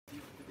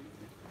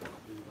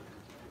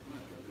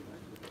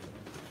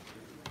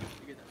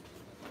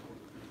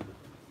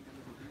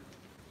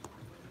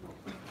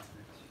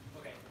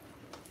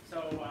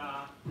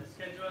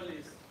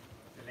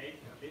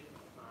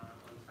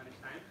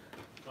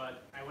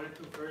wanted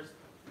to first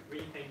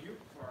really thank you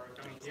for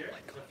coming here.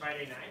 It's a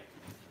Friday night.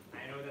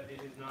 I know that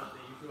this is not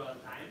the usual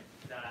time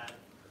that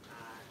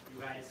you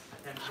guys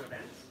attend to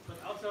events,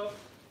 but also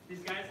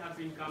these guys have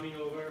been coming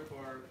over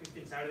for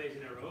 15 Saturdays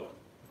in a row.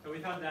 So we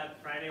thought that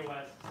Friday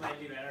was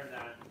slightly better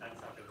than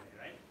Saturday,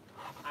 right?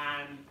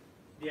 And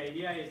the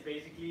idea is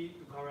basically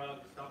to cover all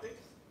these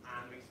topics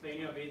and explain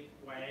you a bit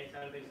what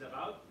Saturday is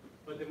about.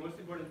 But the most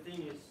important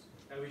thing is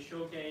that we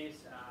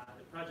showcase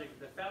the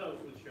projects, the fellows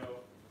will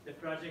show the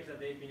projects that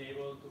they've been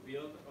able to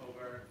build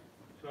over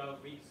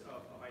 12 weeks of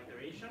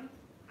iteration,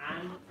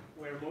 and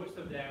where most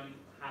of them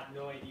had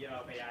no idea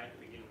of AI to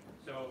begin with.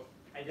 So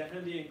I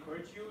definitely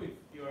encourage you, if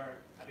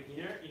you're a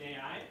beginner in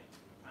AI,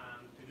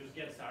 to just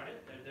get started.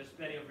 There's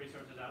plenty of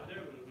resources out there.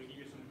 We'll give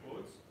you some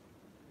quotes.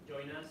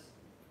 Join us.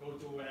 Go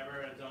to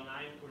whatever is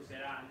online,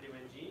 Coursera, Andrew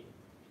NG.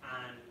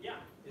 And yeah,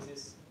 this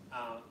is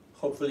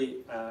hopefully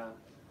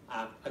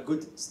a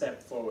good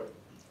step forward.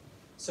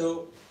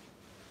 So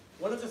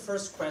one of the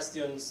first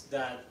questions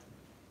that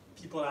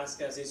people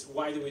ask us is,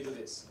 why do we do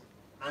this?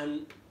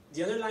 And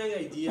the underlying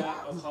idea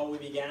of how we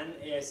began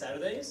AI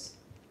Saturdays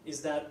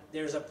is that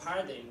there's a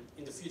paradigm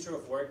in the future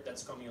of work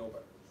that's coming over.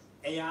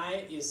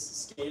 AI is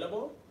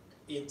scalable,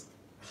 it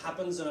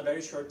happens on a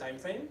very short time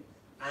frame,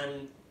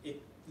 and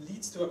it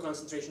leads to a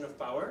concentration of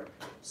power.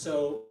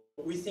 So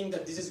we think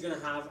that this is going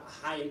to have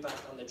a high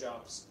impact on the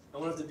jobs.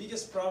 And one of the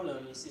biggest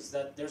problems is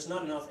that there's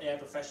not enough AI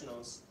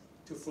professionals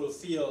to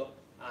fulfill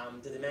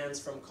the demands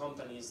from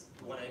companies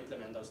who want to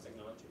implement those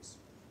technologies.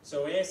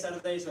 So AI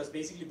Saturdays was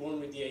basically born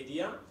with the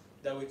idea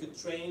that we could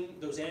train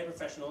those AI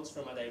professionals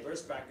from a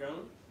diverse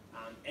background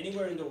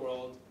anywhere in the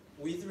world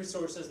with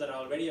resources that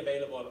are already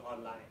available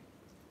online.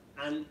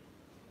 And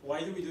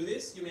why do we do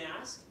this, you may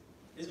ask?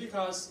 It's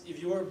because if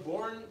you were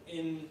born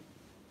in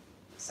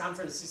San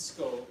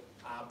Francisco,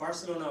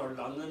 Barcelona or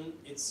London,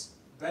 it's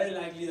very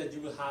likely that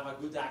you will have a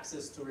good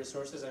access to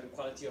resources and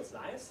quality of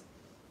life.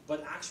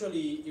 But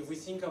actually, if we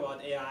think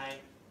about AI,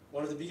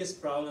 one of the biggest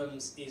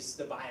problems is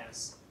the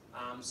bias.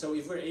 So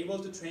if we're able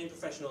to train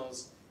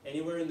professionals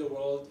anywhere in the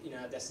world in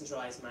a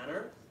decentralized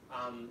manner,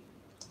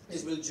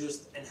 this will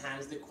just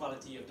enhance the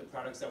quality of the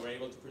products that we're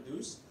able to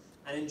produce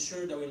and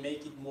ensure that we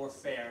make it more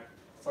fair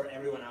for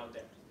everyone out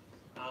there.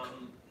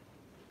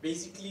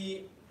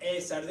 Basically, AI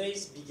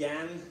Saturdays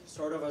began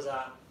sort of as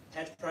a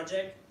pet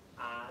project.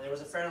 There was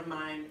a friend of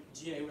mine,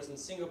 Gia, he was in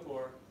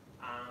Singapore.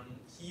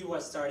 He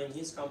was starting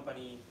his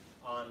company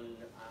on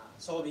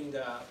solving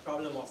the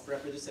problem of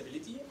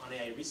reproducibility on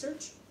AI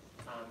research,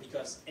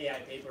 because AI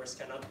papers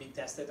cannot be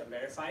tested and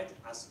verified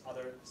as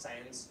other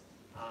science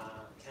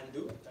can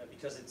do,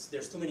 because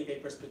there's too many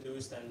papers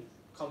produced and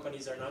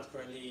companies are not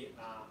currently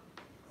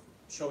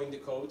showing the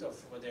code of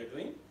what they're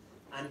doing.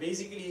 And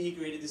basically he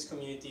created this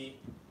community.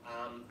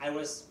 I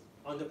was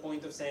on the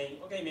point of saying,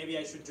 okay, maybe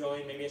I should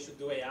join, maybe I should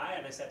do AI,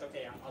 and I said,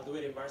 okay, I'll do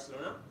it in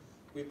Barcelona.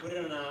 We put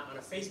it on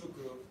a Facebook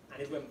group,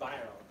 and it went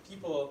viral.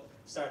 People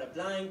started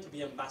applying to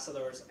be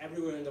ambassadors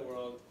everywhere in the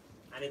world,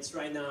 and it's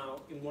right now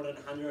in more than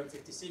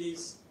 150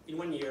 cities. In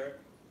 1 year,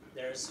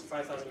 there's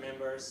 5,000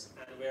 members,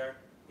 and we're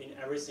in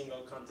every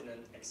single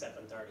continent except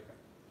Antarctica.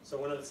 So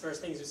one of the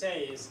first things you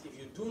say is, if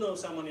you do know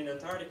someone in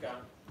Antarctica,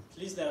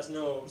 please let us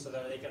know so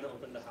that they can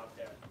open the hub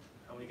there,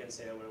 and we can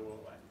say that we're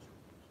worldwide.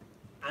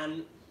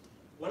 And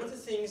one of the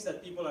things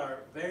that people are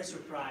very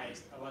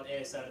surprised about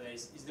AI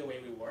Saturdays is the way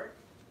we work,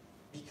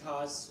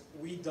 because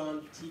we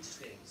don't teach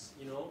things,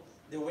 you know?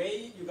 The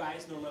way you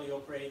guys normally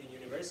operate in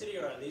university,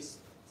 or at least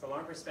from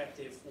our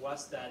perspective,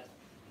 was that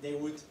they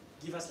would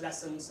give us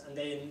lessons and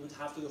then would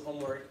have to do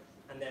homework,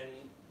 and then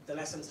the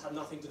lessons had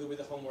nothing to do with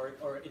the homework,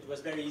 or it was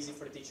very easy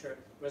for the teacher,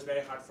 it was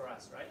very hard for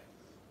us, right?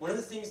 One of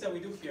the things that we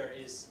do here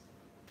is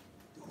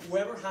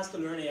whoever has to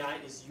learn AI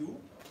is you,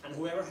 and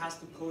whoever has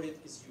to code it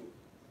is you.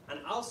 And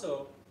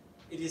also,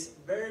 it is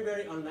very,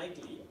 very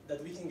unlikely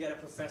that we can get a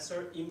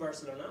professor in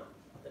Barcelona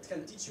that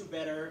can teach you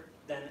better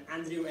than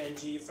Andrew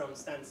NG from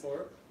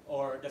Stanford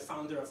or the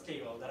founder of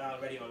Kaggle that are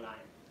already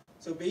online.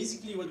 So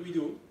basically what we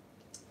do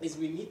is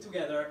we meet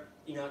together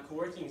in a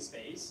co-working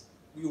space,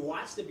 we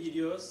watch the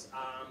videos,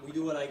 we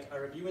do like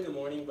a review in the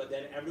morning, but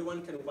then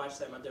everyone can watch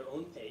them at their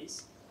own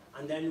pace,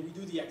 and then we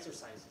do the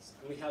exercises,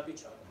 and we help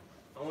each other.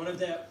 And one of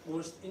the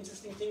most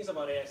interesting things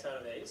about AI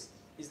Saturdays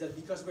is that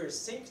because we're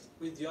synced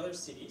with the other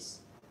cities,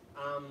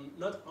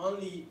 not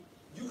only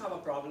you have a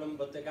problem,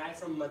 but the guy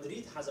from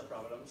Madrid has a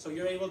problem, so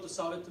you're able to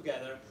solve it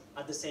together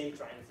at the same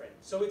time frame.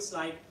 So it's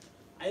like,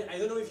 I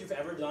don't know if you've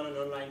ever done an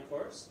online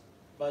course,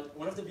 but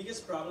one of the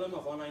biggest problems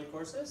of online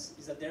courses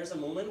is that there's a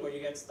moment where you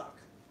get stuck,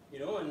 you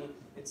know, and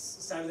it's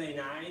Saturday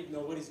night,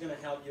 nobody's going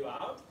to help you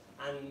out,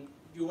 and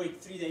you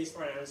wait 3 days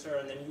for an answer,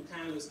 and then you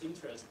kind of lose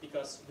interest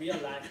because real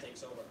life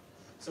takes over.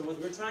 So what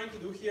we're trying to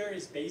do here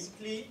is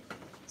basically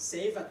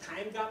save a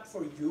time gap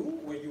for you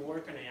where you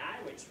work on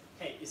AI, which,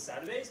 hey, is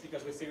Saturdays,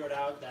 because we figured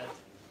out that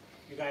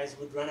you guys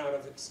would run out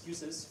of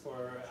excuses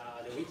for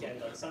the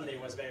weekend. On Sunday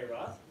was very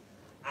rough.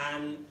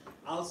 And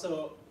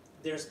also,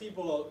 there's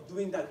people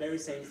doing that very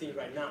same thing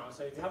right now.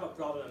 So if you have a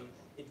problem,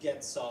 it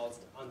gets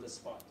solved on the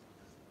spot.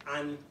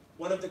 And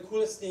one of the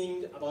coolest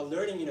things about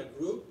learning in a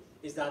group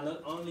is that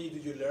not only do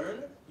you learn,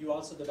 you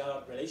also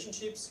develop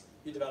relationships,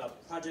 you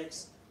develop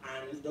projects,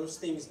 and those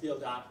things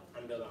build up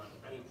and build on.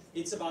 And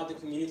it's about the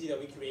community that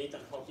we create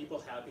and how people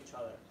help each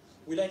other.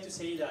 We like to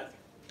say that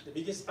the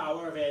biggest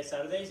power of AI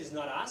Saturdays is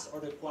not us or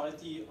the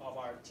quality of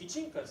our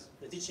teaching, because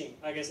the teaching,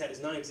 like I said,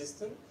 is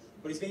non-existent,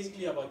 but it's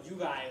basically about you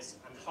guys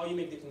and how you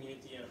make the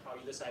community and how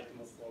you decide to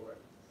move forward.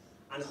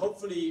 And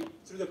hopefully,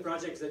 through the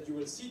projects that you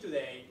will see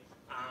today,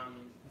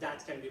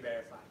 that can be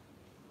verified.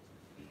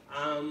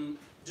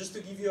 Just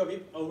to give you a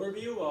bit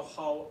overview of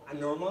how a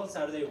normal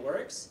Saturday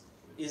works,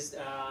 is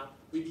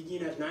we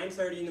begin at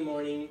 9:30 in the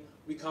morning,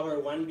 we cover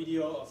one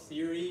video of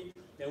theory,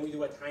 then we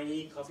do a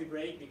tiny coffee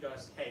break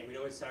because, hey, we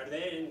know it's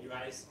Saturday and you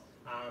guys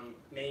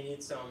may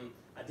need some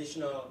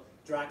additional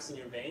drugs in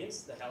your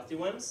veins, the healthy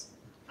ones.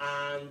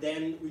 And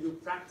then we do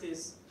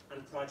practice and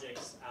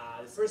projects.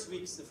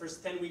 The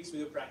first 10 weeks we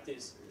do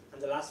practice,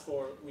 and the last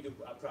 4 we do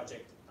a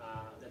project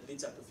that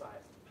leads up to 5.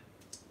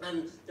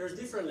 And there's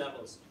different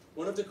levels.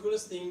 One of the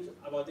coolest things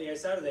about AI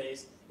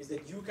Saturdays is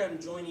that you can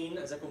join in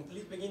as a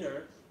complete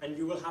beginner and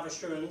you will have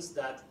assurance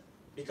that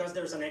because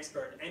there's an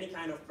expert, any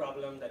kind of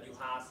problem that you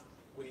have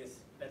with,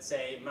 let's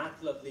say,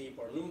 Matplotlib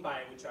or NumPy,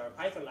 which are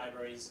Python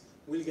libraries,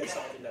 will get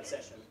solved in that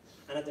session.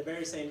 And at the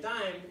very same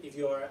time, if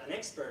you're an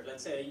expert,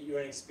 let's say you're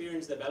an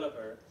experienced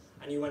developer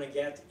and you want to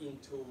get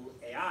into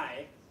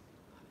AI,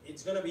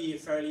 it's going to be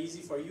fairly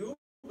easy for you,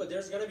 but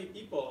there's going to be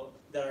people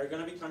that are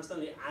going to be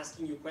constantly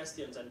asking you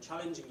questions and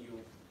challenging you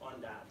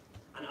on that.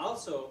 And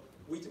also,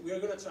 we're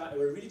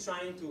really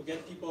trying to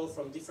get people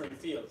from different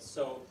fields.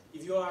 So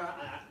if you are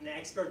an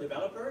expert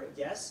developer,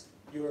 yes,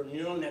 your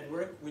neural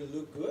network will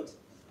look good.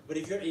 But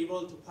if you're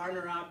able to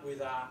partner up with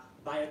a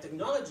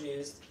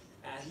biotechnologist,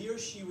 he or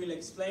she will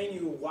explain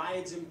you why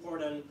it's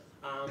important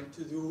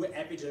to do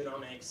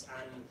epigenomics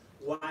and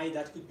why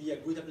that could be a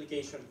good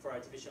application for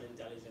artificial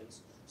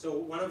intelligence. So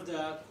one of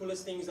the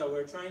coolest things that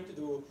we're trying to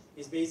do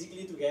is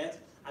basically to get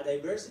a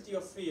diversity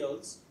of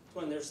fields to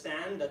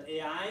understand that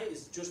AI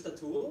is just a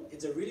tool.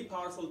 It's a really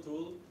powerful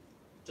tool,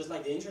 just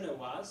like the internet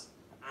was,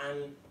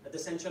 and that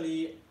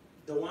essentially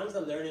the ones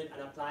that learn it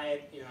and apply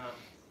it in a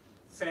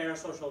fair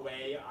social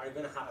way are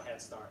going to have a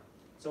head start.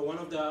 So one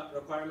of the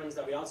requirements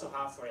that we also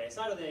have for AI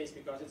Saturdays,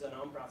 because it's a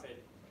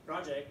non-profit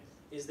project,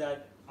 is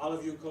that all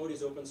of your code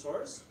is open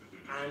source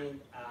and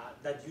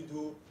that you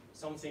do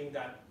something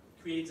that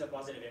creates a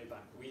positive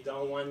impact. We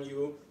don't want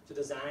you to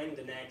design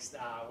the next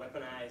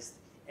weaponized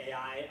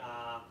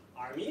AI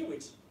army,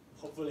 which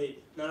hopefully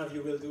none of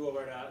you will do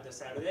over the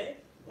Saturday,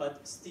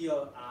 but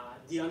still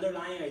the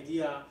underlying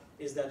idea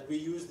is that we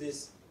use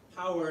this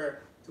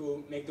power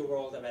to make the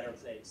world a better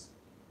place.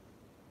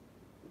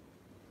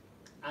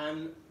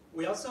 And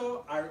we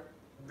also are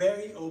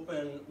very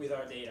open with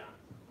our data.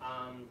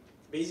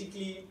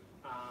 Basically,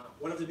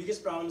 one of the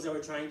biggest problems that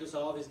we're trying to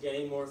solve is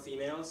getting more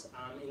females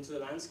into the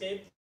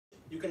landscape.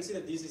 You can see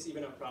that this is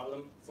even a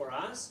problem for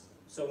us.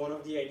 So one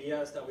of the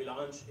ideas that we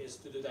launched is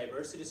to do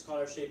diversity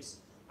scholarships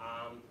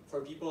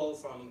for people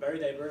from very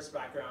diverse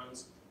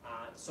backgrounds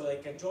so they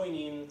can join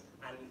in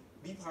and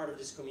be part of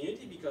this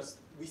community, because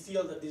we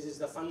feel that this is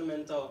the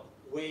fundamental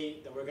way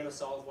that we're going to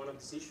solve one of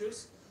these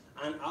issues.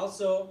 And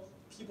also,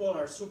 people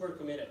are super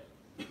committed.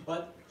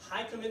 But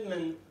high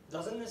commitment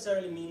doesn't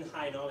necessarily mean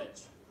high knowledge.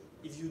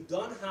 If you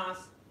don't have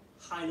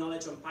high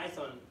knowledge on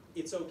Python,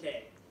 it's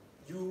okay.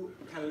 You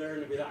can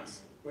learn with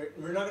us.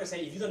 We're not going to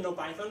say, if you don't know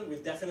Python,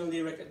 we'll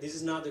definitely this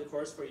is not the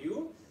course for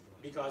you,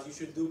 because you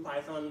should do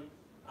Python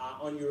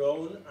on your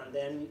own and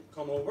then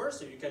come over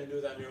so you can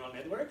do the neural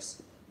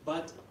networks.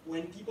 But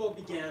when people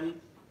began,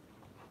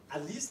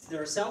 at least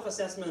their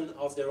self-assessment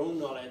of their own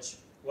knowledge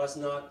was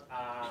not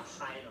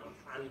high enough.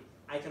 And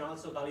I can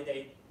also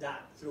validate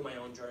that through my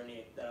own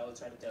journey that I will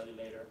try to tell you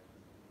later.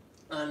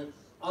 And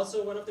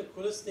also, one of the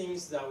coolest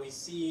things that we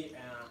see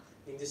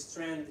in this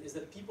trend is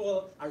that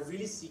people are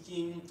really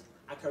seeking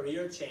a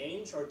career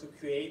change or to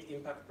create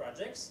impact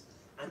projects.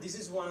 And this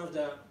is one of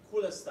the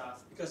coolest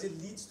stuff because it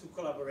leads to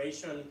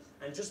collaboration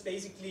and just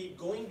basically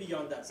going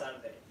beyond that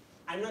Saturday.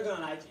 I'm not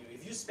gonna lie to you,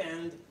 if you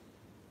spend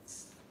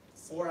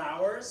 4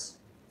 hours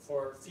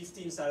for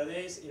 15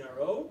 Saturdays in a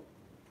row,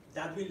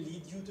 that will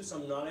lead you to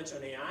some knowledge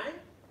on AI,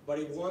 but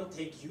it won't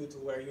take you to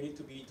where you need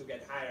to be to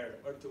get hired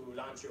or to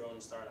launch your own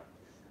startup.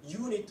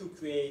 You need to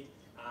create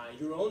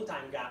your own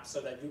time gap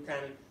so that you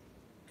can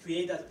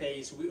create that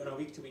pace on a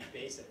week-to-week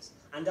basis.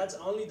 And that's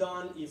only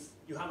done if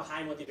you have a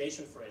high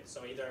motivation for it.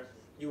 So either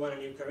you want a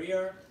new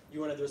career, you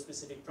want to do a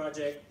specific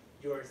project,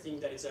 you think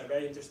that it's a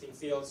very interesting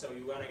field, so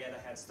you want to get a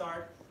head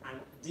start, and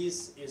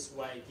this is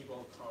why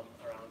people come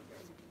around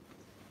here.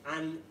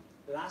 And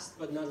last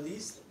but not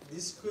least,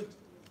 this could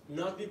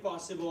not be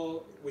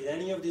possible with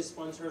any of these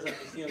sponsors that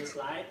you see on the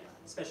slide,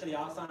 especially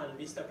Alpha and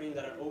Vistaprint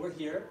that are over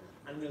here,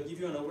 and we'll give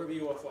you an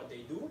overview of what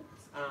they do.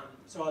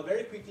 So I'll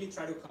very quickly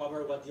try to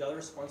cover what the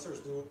other sponsors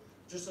do,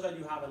 just so that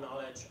you have a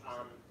knowledge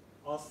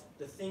of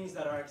the things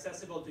that are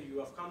accessible to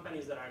you, of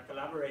companies that are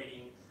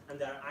collaborating and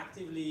that are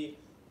actively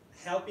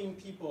helping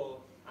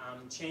people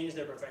change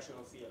their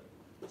professional field.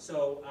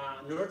 So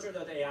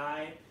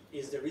Nurture.ai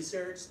is the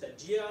research that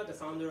Gia, the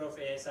founder of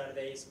AI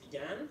Saturdays,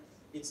 began.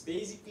 It's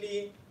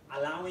basically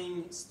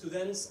allowing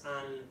students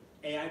and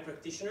AI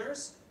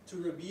practitioners to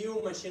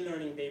review machine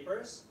learning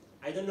papers.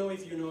 I don't know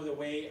if you know the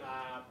way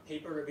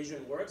paper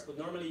revision works, but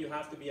normally you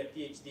have to be a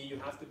PhD, you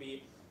have to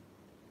be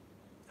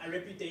a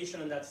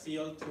reputation in that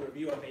field to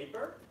review a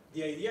paper.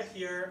 The idea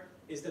here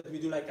is that we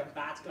do like a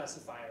batch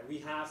classifier. We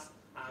have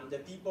the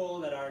people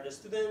that are the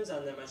students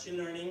and the machine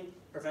learning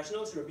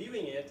professionals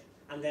reviewing it,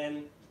 and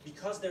then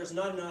because there's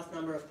not enough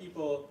number of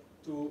people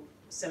to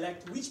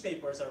select which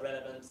papers are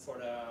relevant for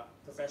the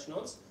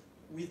professionals,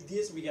 with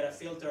this we get a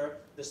filter.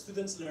 The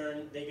students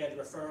learn, they get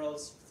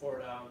referrals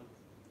for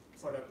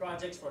the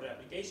projects, for the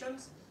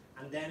applications,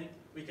 and then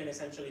we can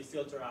essentially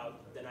filter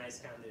out the nice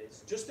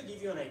candidates. Just to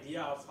give you an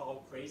idea of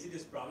how crazy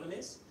this problem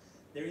is,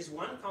 there is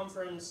one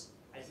conference,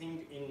 I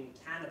think in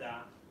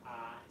Canada,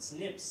 it's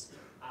NIPS.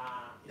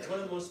 It's one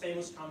of the most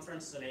famous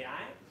conferences on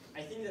AI.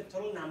 I think the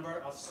total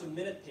number of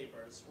submitted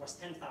papers was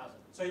 10,000.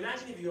 So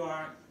imagine if you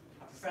are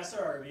a professor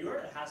or a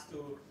reviewer that has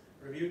to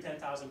review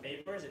 10,000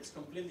 papers, it's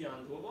completely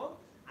undoable.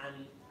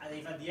 And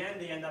if at the end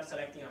they end up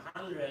selecting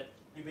 100,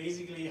 you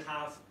basically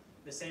have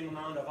the same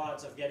amount of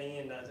odds of getting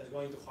in that is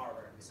going to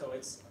Harvard. So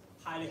it's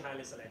highly,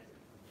 highly selective.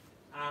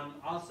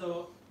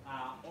 Also,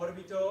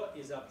 Orbito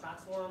is a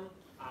platform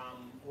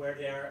where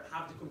they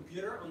have the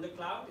computer on the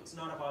cloud. It's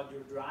not about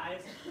your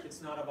drive,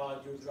 it's not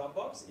about your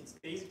Dropbox. It's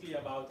basically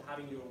about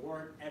having your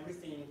work,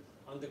 everything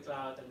on the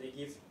cloud, and they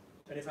give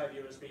 25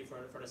 euros free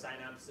for the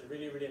sign-up. It's a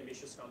really, really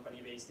ambitious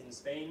company based in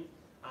Spain.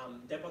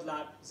 Depot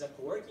Lab is a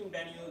co-working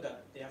venue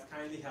that they have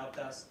kindly helped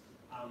us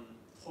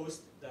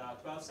host the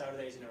 12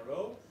 Saturdays in a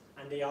row.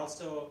 And they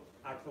also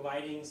are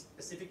providing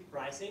specific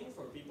pricing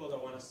for people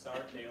that want to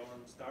start their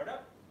own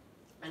startup.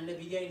 And the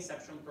VDA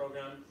Inception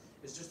program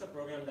is just a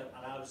program that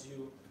allows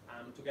you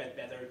to get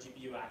better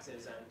GPU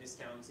access and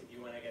discounts if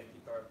you want to get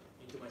deeper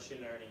into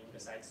machine learning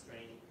besides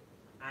training.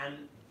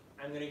 And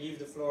I'm going to give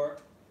the floor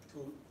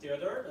to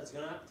Theodore, that's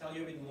going to tell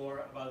you a bit more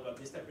about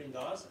what Vistaprint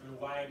does and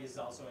why it is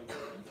also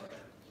important for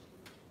them.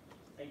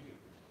 Thank you.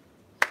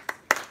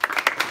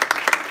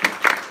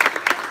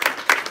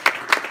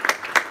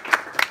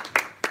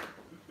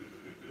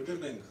 Good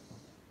evening,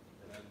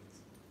 and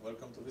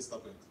welcome to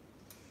Vistaprint.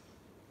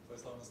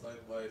 First, I want to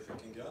start by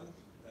thanking Jan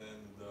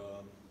and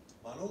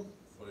Manu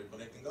for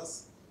connecting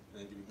us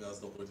and giving us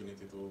the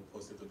opportunity to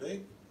host it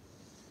today.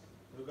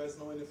 Do you guys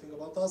know anything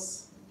about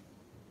us?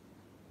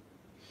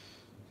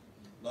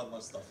 Not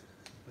much stuff.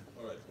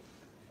 All right.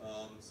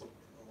 So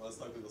I'll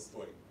start with a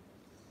story.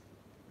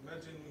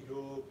 Imagine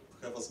you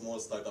have a small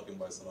startup in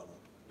Barcelona.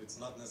 It's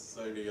not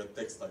necessarily a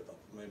tech startup.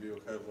 Maybe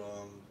you have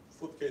a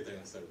food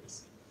catering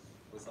service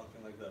or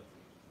something like that.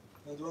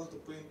 And you want to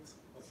print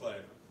a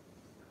flyer.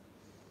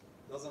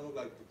 Doesn't look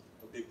like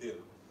a big deal.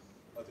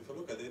 But if you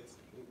look at it,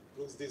 it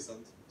looks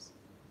decent,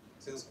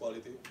 seems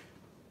quality,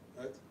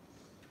 right?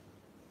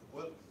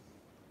 Well,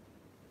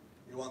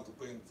 you want to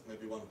print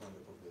maybe 100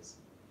 of this.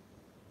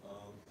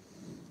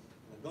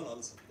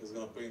 McDonald's is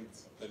going to print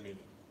 10 million.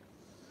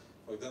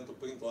 For them to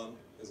print one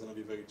is going to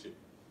be very cheap.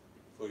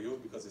 For you,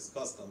 because it's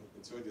custom,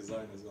 it's your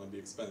design, is going to be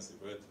expensive,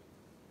 right?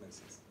 Makes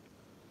sense.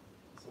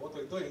 So what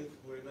we're doing,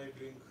 we're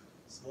enabling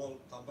small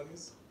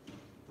companies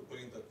to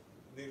print at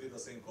nearly the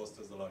same cost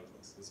as the large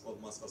ones. It's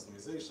called mass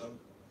customization.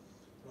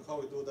 And how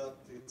we do that,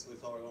 it's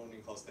with our own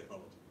in-house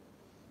technology.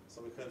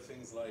 So we have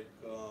things like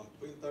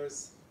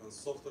printers and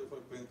software for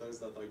printers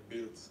that are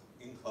built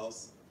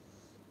in-house.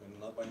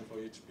 We're not buying for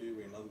HP,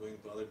 we're not going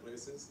to other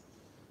places.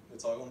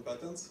 It's our own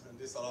patents, and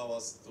this allows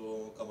us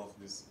to come up with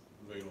these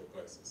very low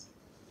prices.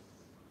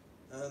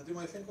 And you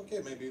might think,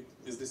 okay, maybe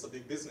is this a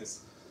big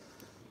business?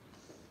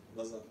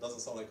 Doesn't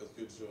sound like a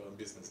huge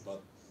business,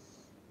 but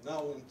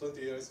now in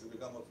 20 years we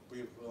become a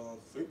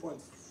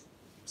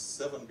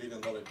 $3.7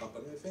 billion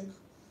company, I think.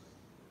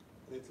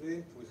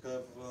 Lately, we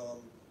have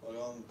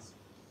around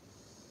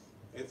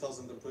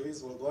 8,000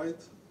 employees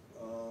worldwide.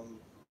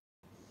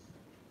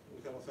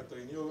 We have a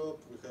factory in Europe,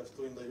 we have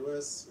 2 in the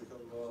US, we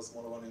have a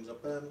smaller one in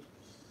Japan.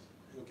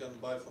 You can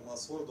buy from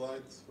us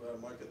worldwide. We are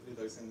market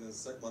leaders in this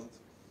segment.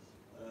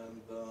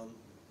 And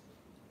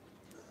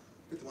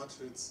pretty much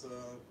it's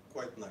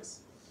quite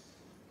nice.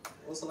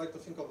 Also like to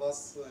think of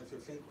us, if you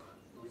think,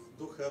 we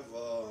do have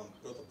a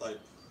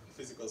prototype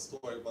physical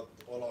store, but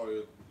all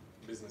our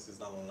business is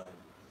done online.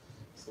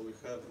 So we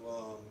have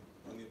a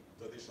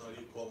traditional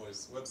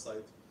e-commerce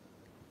website,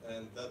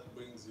 and that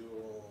brings you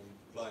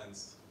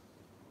clients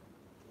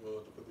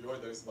to put the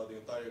orders, but the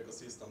entire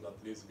ecosystem that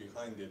lives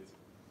behind it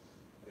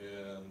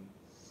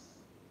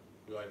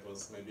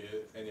rivals maybe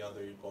any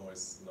other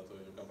e-commerce that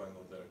you can find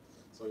out there.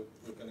 So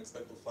you can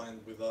expect to find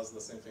with us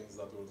the same things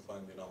that you would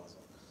find in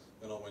Amazon.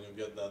 You know, when you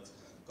get that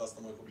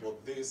customer who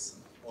bought this,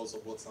 also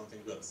bought something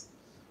else.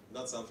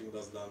 That's something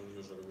that's done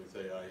usually with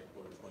AI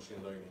or with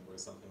machine learning or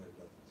something like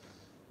that.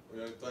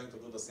 We are trying to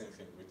do the same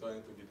thing. We're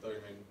trying to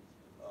determine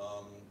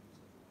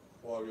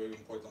who are your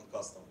important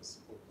customers,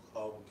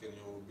 how can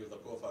you build a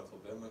profile for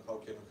them, and how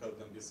can you help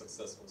them be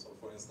successful. So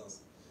for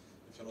instance,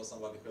 if you know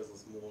somebody has a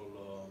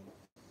small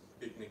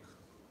picnic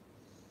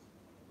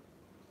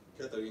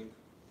catering,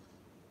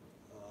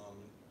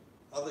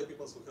 other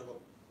people who have a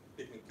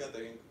picnic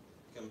catering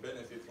can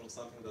benefit from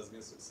something that's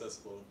been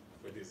successful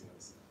for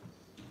business.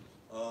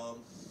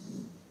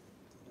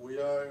 We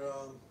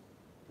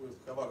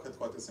have our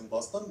headquarters in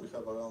Boston. We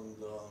have around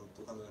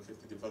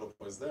 250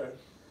 developers there,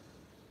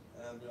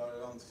 and we are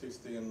around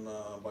 50 in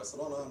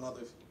Barcelona,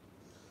 another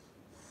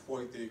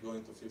 40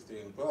 going to 50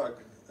 in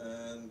Prague.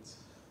 And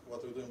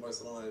what we do in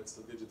Barcelona, it's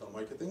digital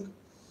marketing.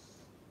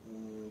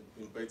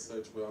 In paid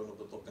search, we are one of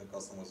the top 10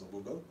 customers of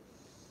Google.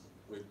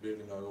 We're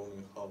building our own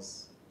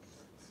in-house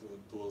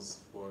tools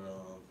for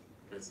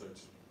paid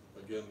search,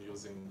 again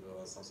using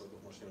some sort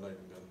of machine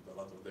learning and a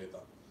lot of data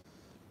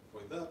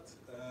for that.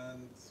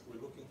 And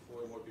we're looking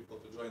for more people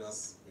to join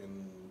us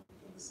in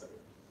this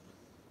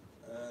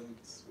area. And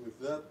with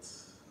that,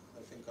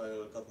 I think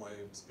I'll cut my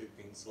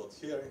speaking slot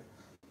here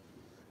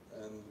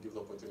and give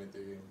the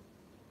opportunity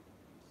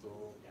to...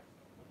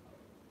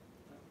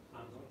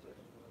 Yeah.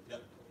 Yeah.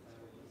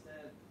 You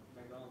said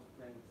McDonald's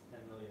spends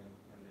 10 million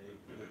and they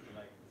give it to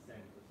like a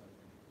cent or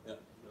something. Yeah.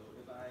 So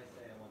if I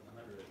say I want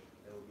 100,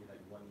 it will be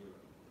like €1.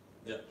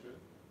 Yeah. True?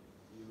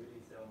 You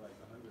really sell like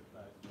 100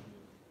 bags €1.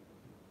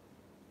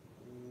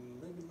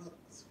 Maybe not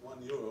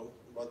 €1,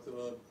 but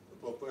to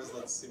a price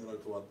that's similar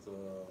to what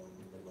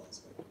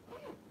McDonald's makes.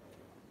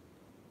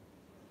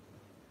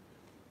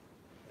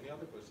 Any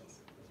other questions?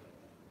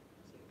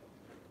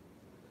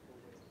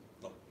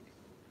 No.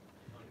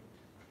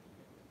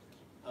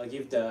 I'll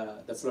give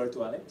the floor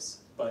to Alex,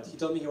 but he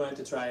told me he wanted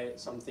to try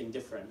something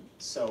different.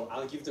 So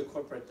I'll give the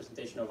corporate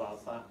presentation of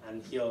Alpha,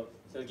 and he'll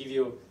give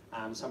you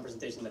some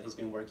presentation that he's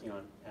been working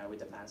on with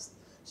the past.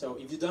 So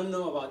if you don't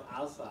know about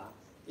Alpha,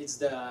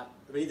 it's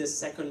really the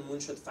second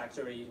moonshot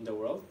factory in the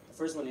world. The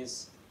first one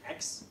is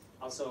X,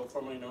 also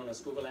formerly known as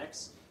Google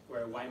X,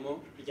 where Waymo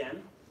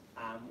began.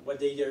 What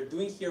they are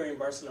doing here in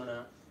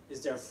Barcelona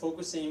is they're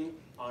focusing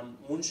on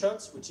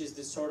moonshots, which is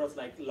this sort of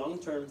like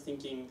long-term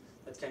thinking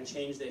that can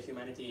change the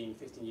humanity in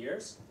 15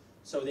 years.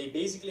 So they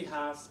basically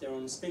have their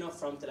own spin-off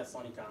from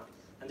Telefonica,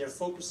 and they're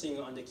focusing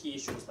on the key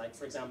issues, like,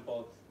 for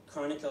example,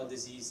 chronic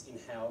disease in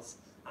health.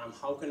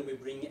 How can we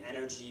bring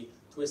energy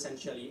to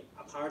essentially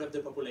a part of the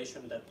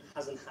population that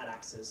hasn't had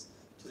access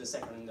to the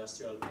second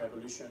industrial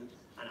revolution,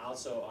 and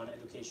also on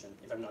education,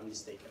 if I'm not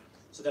mistaken.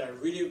 So they're a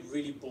really,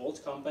 really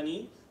bold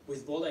company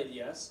with bold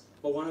ideas,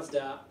 but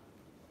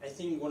I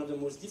think one of the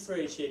most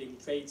differentiating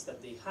traits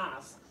that they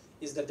have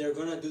is that they're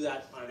gonna do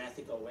that on an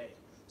ethical way.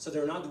 So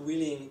they're not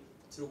willing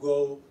to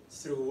go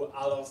through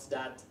all of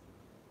that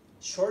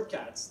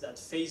shortcuts that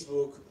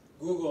Facebook,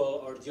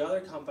 Google, or the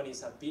other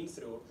companies have been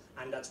through,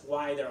 and that's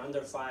why they're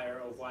under fire,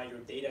 of why your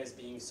data is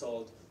being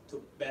sold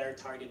to better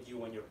target you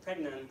when you're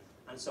pregnant,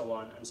 and so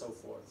on and so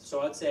forth.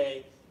 So I'd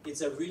say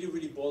it's a really,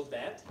 really bold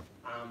bet.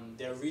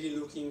 They're really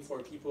looking for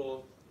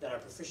people that are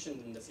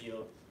proficient in the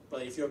field,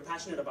 but if you're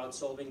passionate about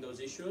solving those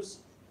issues,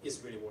 it's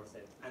really worth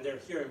it. And they're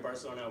here in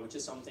Barcelona, which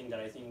is something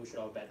that I think we should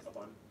all bet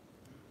upon.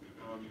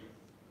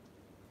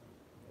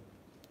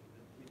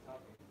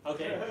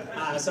 Okay,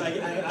 so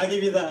I'll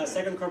give you the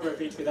second corporate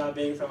pitch without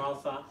being from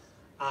Alpha.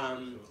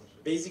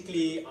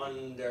 Basically,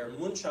 on their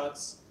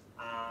moonshots,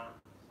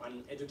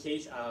 on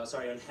education,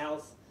 on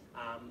health,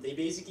 they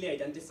basically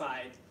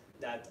identified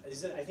that,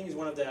 I think is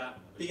one of the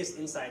biggest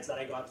insights that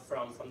I got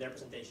from their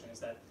presentation,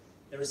 is that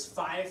there is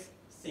 5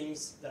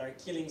 things that are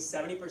killing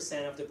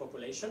 70% of the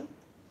population,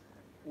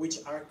 which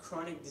are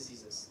chronic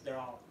diseases. They're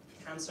all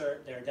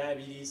cancer, they're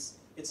diabetes.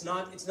 It's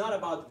not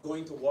about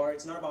going to war,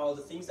 it's not about all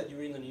the things that you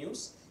read in the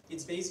news.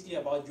 It's basically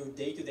about your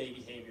day-to-day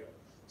behavior.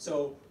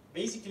 So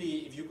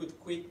basically, if you could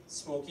quit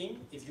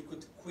smoking, if you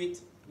could quit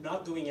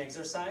not doing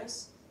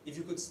exercise, if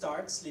you could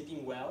start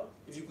sleeping well,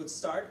 if you could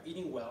start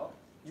eating well,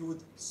 you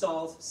would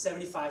solve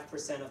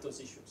 75% of those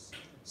issues.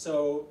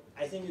 So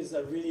I think it's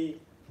a really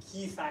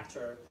key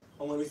factor.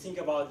 And when we think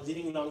about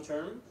living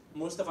long-term,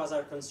 most of us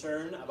are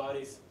concerned about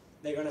if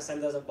they're gonna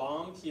send us a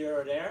bomb here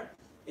or there.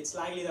 It's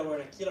likely that we're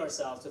gonna kill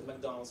ourselves with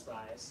McDonald's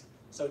fries.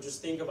 So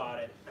just think about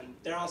it. And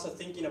they're also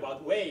thinking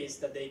about ways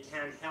that they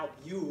can help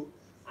you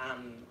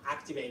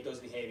activate those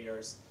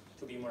behaviors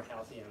to be more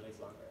healthy and live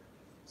longer.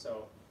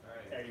 So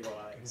there you go,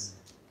 Alex.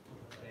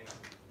 Thanks.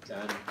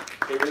 John,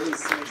 it really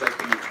seems like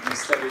you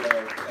studied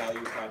our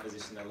value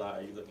proposition a lot.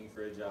 Are you looking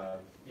for a job?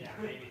 Yeah,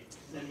 maybe.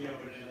 Send me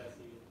over to that.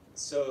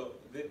 So,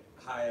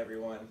 hi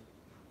everyone.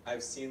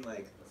 I've seen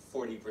like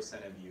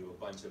 40% of you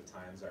a bunch of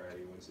times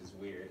already, which is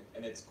weird.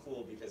 And it's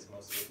cool because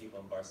most of the people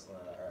in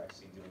Barcelona are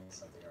actually doing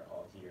something, are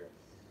all here.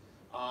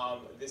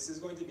 This is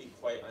going to be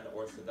quite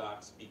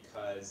unorthodox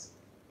because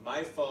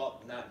my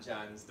fault, not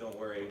John's, don't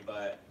worry,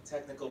 but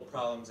technical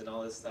problems and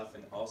all this stuff,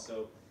 and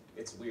also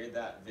it's weird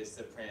that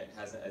Vistaprint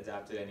hasn't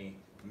adapted any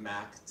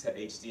Mac to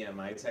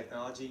HDMI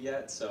technology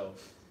yet, so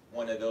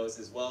one of those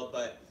as well.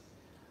 But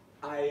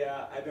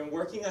I've been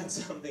working on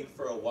something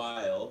for a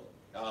while.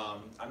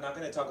 I'm not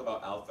going to talk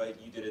about Alpha.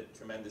 You did a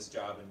tremendous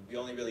job, and we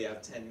only really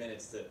have 10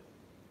 minutes to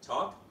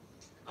talk.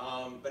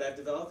 But I've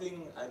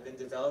been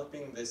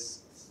developing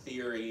this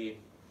theory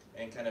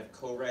and kind of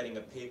co-writing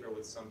a paper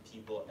with some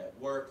people at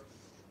work.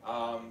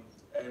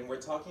 And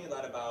we're talking a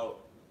lot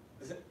about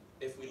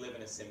if we live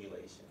in a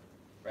simulation,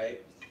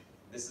 right?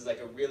 This is like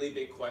a really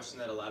big question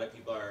that a lot of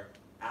people are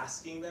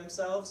asking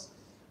themselves.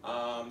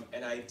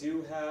 And I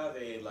do have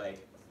a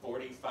like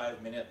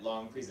 45-minute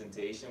long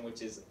presentation,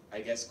 which is,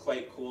 I guess,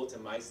 quite cool to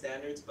my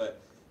standards,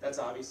 but that's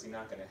obviously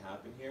not going to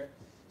happen here.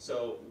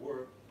 So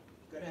we're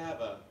going to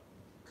have a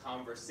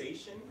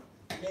conversation,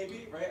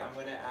 maybe, right? I'm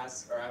going to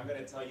ask, or I'm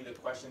going to tell you the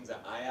questions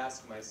that I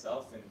ask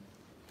myself, and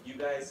you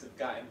guys have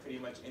gotten pretty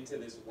much into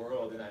this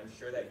world, and I'm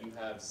sure that you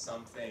have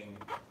something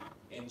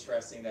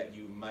interesting that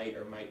you might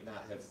or might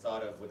not have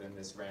thought of within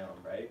this realm,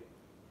 right?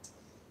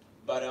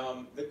 But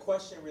the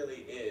question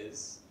really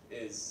is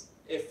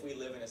if we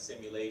live in a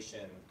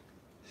simulation,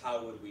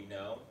 how would we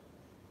know?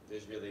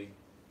 There's really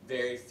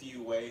very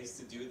few ways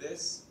to do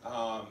this.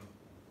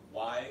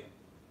 Why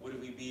would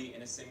we be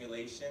in a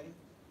simulation?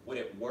 Would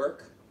it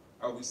work?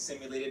 Are we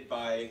simulated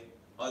by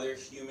other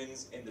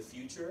humans in the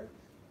future?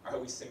 Are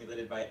we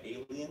simulated by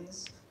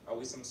aliens? Are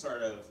we some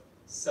sort of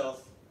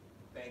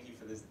thank you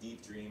for this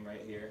deep dream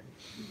right here.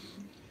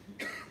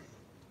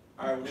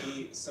 Are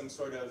we some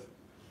sort of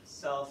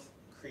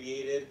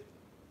self-created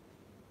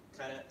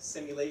kind of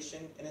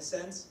simulation in a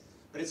sense?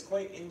 But it's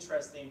quite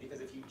interesting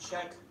because if you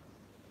check,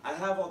 I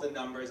have all the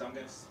numbers, I'm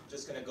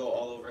just going to go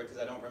all over it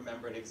because I don't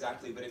remember it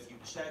exactly, but if you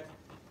check,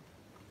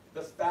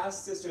 the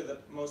fastest or the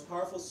most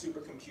powerful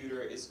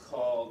supercomputer is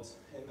called,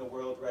 in the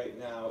world right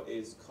now,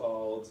 is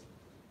called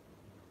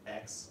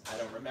X, I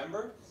don't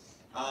remember,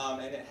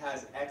 and it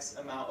has X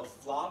amount of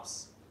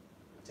flops,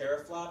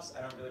 teraflops,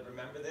 I don't really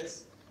remember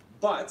this,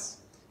 but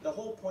the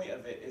whole point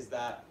of it is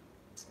that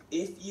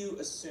if you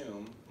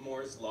assume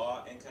Moore's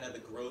law and kind of the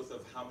growth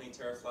of how many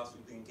teraflops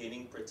we've been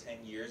gaining per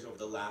 10 years over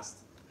the last,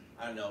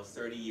 I don't know,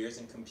 30 years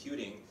in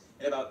computing,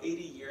 in about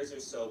 80 years or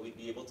so, we'd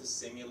be able to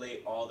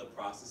simulate all the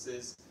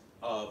processes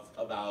of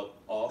about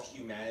all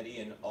humanity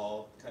and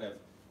all kind of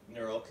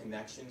neural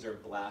connections or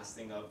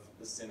blasting of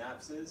the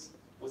synapses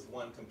with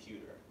one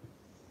computer.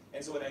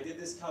 And so when I did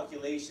this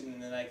calculation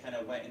and then I kind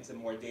of went into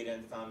more data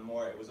and found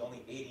more, it was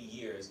only 80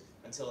 years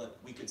until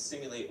we could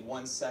simulate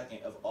 1 second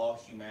of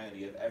all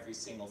humanity, of every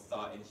single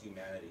thought in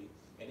humanity.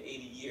 In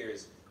 80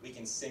 years, we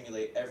can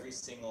simulate every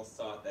single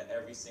thought that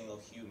every single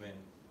human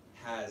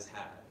has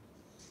had.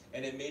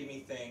 And it made me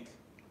think,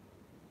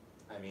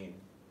 I mean,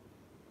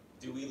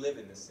 do we live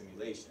in this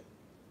simulation?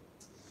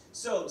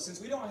 So,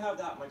 since we don't have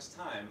that much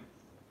time,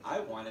 I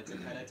wanted to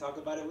kind of talk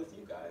about it with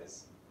you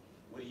guys.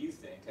 What do you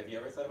think? Have you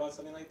ever thought about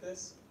something like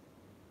this?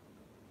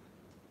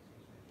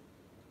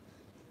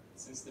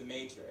 Since the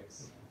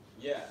Matrix.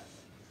 Yeah.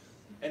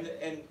 And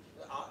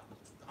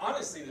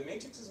honestly, the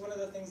Matrix is one of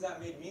the things that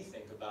made me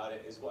think about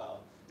it as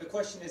well. The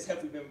question is,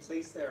 have we been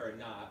placed there or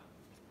not?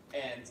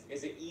 And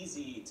is it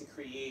easy to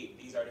create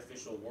these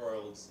artificial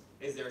worlds?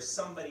 Is there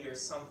somebody or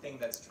something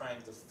that's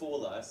trying to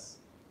fool us?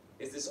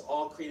 Is this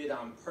all created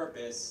on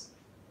purpose,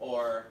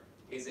 or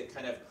is it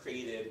kind of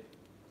created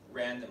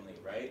randomly,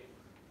 right?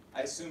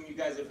 I assume you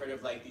guys have heard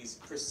of like these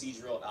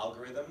procedural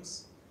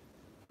algorithms.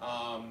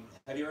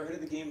 Have you ever heard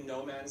of the game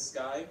No Man's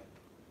Sky?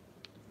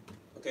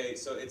 Okay,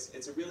 so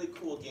it's a really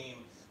cool game,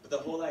 but the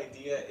whole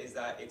idea is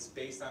that it's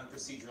based on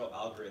procedural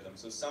algorithms.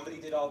 So somebody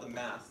did all the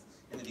math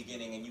in the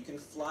beginning, and you can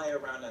fly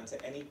around onto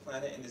any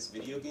planet in this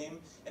video game,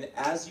 and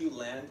as you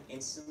land,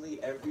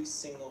 instantly every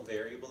single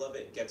variable of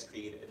it gets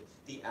created.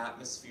 The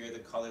atmosphere, the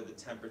color, the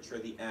temperature,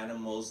 the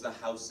animals, the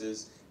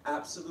houses,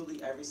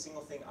 absolutely every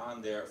single thing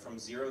on there from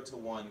 0 to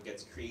 1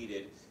 gets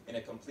created in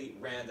a complete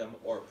random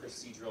or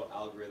procedural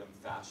algorithm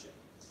fashion.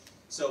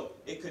 So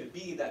it could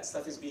be that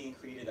stuff is being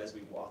created as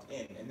we walk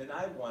in, and then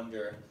I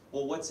wonder,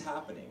 well, what's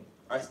happening?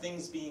 Are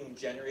things being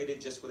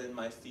generated just within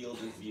my field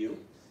of view?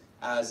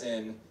 As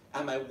in,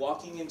 am I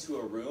walking into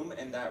a room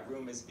and that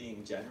room is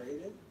being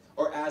generated?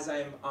 Or as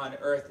I'm on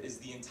Earth, is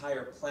the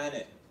entire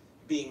planet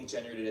being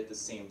generated at the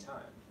same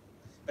time?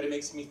 But it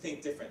makes me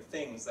think different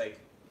things, like,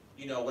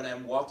 you know, when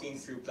I'm walking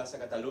through Plaza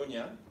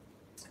Catalunya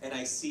and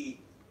I see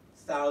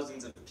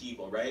thousands of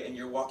people, right? And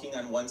you're walking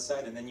on one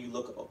side and then you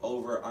look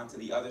over onto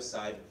the other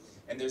side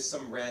and there's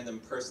some random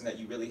person that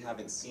you really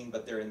haven't seen,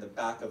 but they're in the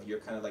back of your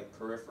kind of like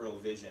peripheral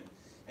vision.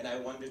 And I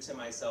wonder to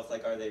myself,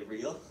 like, are they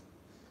real?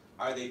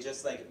 Are they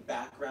just like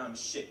background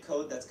shit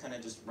code that's kind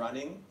of just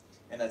running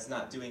and that's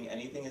not doing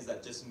anything? Is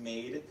that just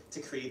made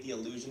to create the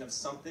illusion of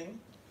something?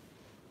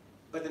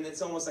 But then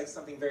it's almost like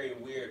something very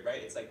weird,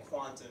 right? It's like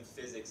quantum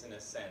physics in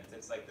a sense.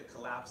 It's like the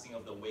collapsing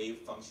of the wave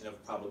function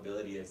of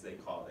probability, as they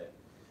call it.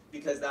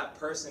 Because that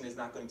person is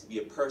not going to be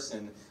a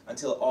person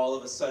until all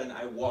of a sudden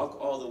I walk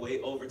all the way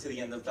over to the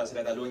end of Plaza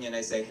Catalunya and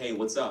I say, hey,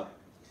 what's up?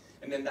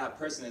 And then that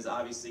person is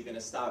obviously going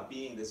to stop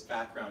being this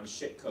background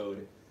shit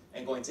code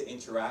and going to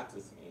interact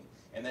with me.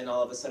 And then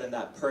all of a sudden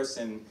that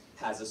person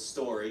has a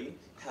story,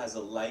 has a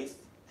life,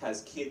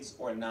 has kids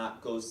or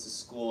not, goes to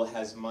school,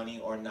 has money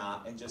or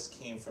not, and just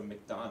came from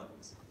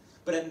McDonald's.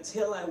 But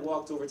until I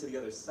walked over to the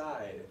other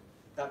side,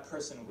 that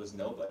person was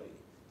nobody.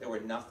 They were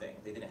nothing.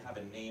 They didn't have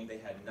a name, they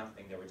had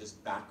nothing. They were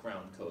just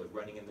background code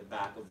running in the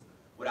back of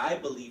what I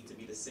believe to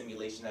be the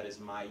simulation that is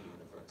my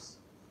universe.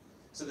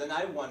 So then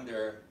I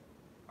wonder,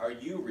 are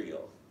you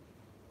real?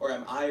 Or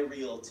am I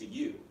real to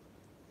you?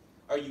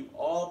 Are you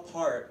all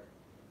part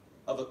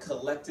of a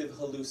collective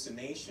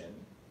hallucination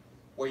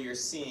where you're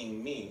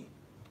seeing me,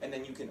 and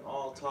then you can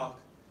all talk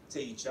to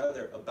each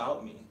other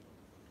about me?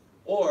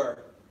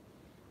 Or,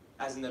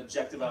 as an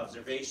objective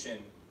observation,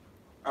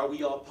 are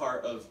we all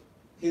part of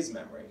his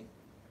memory,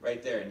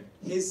 right there, in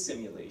his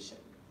simulation?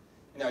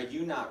 And are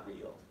you not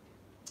real?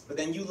 But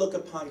then you look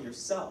upon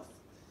yourself,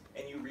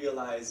 and you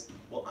realize,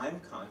 well, I'm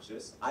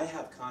conscious, I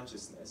have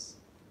consciousness,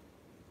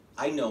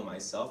 I know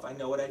myself, I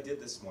know what I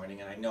did this morning,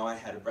 and I know I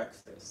had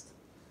breakfast.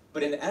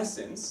 But in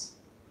essence,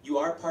 you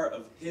are part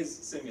of his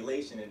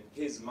simulation in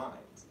his mind.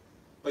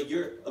 But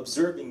you're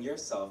observing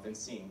yourself and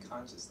seeing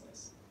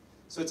consciousness.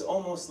 So it's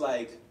almost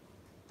like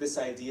this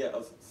idea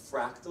of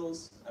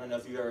fractals. I don't know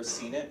if you've ever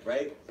seen it,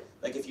 right?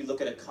 Like if you look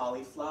at a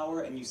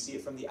cauliflower and you see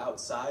it from the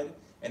outside,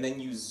 and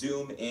then you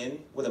zoom in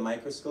with a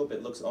microscope,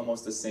 it looks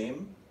almost the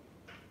same.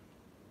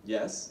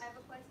 Yes? I have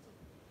a question.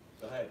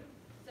 Go ahead.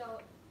 So,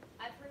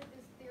 I've heard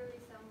this theory,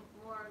 some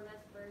more or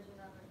less version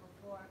of it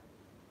before.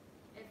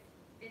 If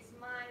it's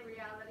my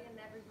reality and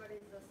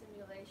everybody's a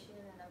simulation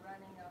and a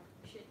running of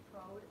shit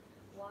code,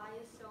 why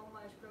is so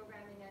much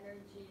programming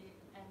energy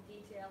and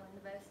detail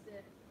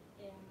invested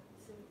in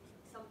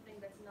something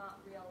that's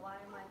not real? Why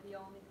am I the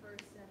only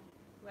person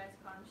who has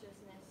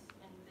consciousness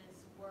in this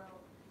world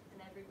and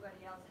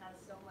everybody else has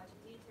so much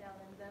detail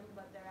in them,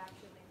 but they're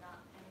actually not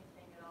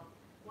anything at all?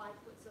 Why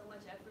put so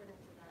much effort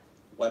into that?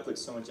 Why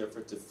put so much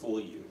effort to fool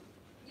you?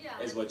 Yeah,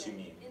 is what you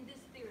mean. In this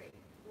theory,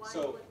 why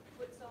So,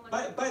 put so much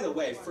By the effort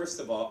way, into it? first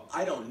of all,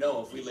 I don't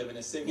know if we live in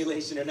a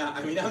simulation or not.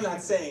 I mean, I'm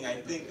not saying I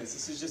think this.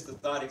 This is just a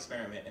thought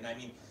experiment. And I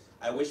mean,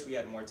 I wish we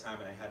had more time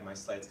and I had my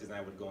slides, because then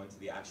I would go into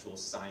the actual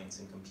science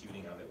and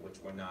computing of it, which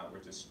we're not. We're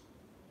just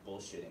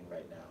bullshitting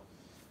right now.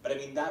 But I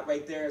mean, that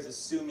right there is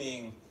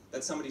assuming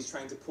that somebody's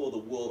trying to pull the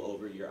wool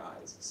over your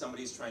eyes.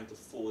 Somebody's trying to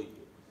fool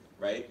you,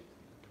 right?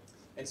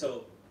 And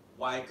so,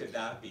 why could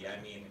that be?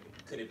 I mean,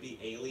 could it be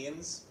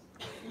aliens?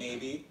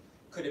 Maybe.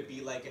 Could it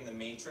be like in the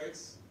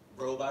Matrix?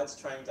 Robots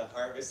trying to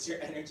harvest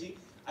your energy?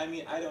 I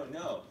mean, I don't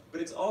know.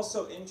 But it's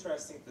also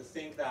interesting to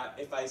think that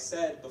if I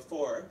said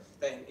before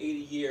that in 80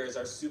 years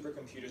our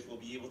supercomputers will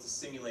be able to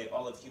simulate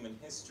all of human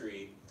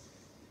history,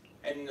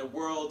 and in a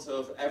world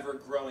of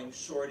ever-growing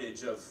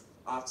shortage of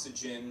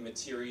oxygen,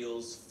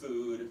 materials,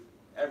 food,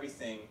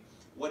 everything,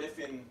 what if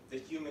in the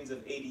humans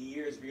of 80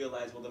 years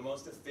realize, well, the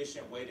most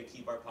efficient way to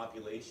keep our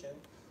population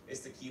is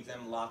to keep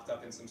them locked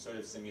up in some sort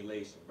of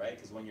simulation, right?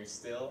 Because when you're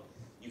still,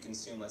 you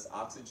consume less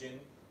oxygen,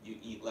 you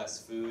eat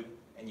less food,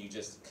 and you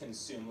just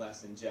consume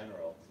less in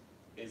general.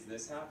 Is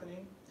this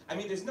happening? I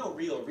mean, there's no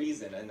real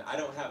reason, and I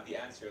don't have the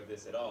answer of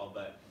this at all,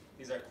 but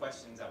these are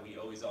questions that we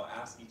always all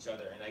ask each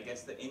other, and I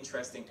guess the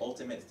interesting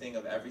ultimate thing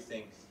of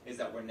everything is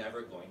that we're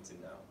never going to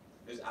know.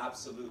 There's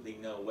absolutely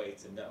no way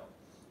to know.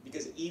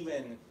 Because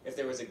even if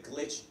there was a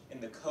glitch in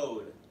the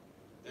code,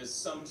 there's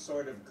some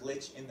sort of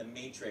glitch in the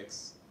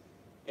matrix.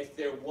 If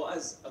there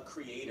was a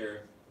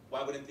creator,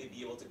 why wouldn't they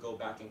be able to go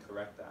back and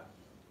correct that?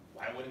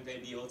 Why wouldn't they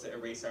be able to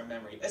erase our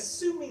memory?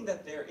 Assuming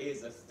that there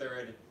is a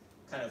third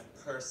kind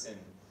of person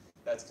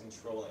that's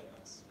controlling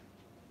us.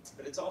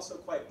 But it's also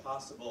quite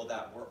possible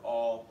that we're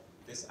all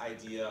this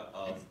idea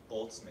of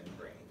Boltzmann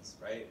brains,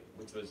 right?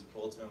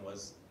 Boltzmann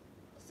was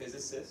a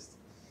physicist,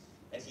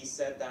 and he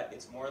said that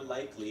it's more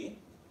likely,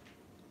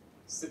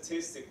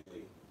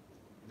 statistically,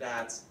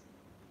 that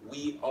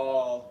we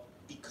all,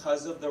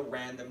 because of the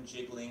random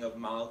jiggling of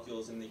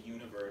molecules in the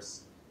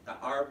universe, that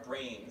our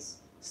brains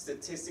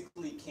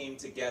statistically came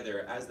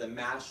together as the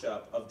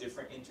mashup of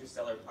different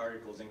interstellar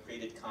particles and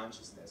created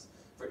consciousness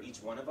for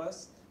each one of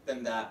us,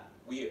 than that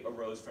we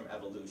arose from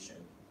evolution.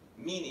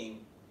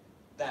 Meaning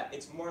that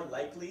it's more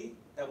likely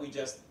that we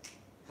just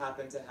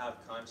happen to have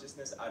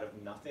consciousness out of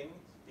nothing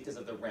because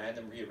of the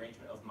random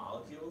rearrangement of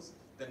molecules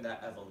than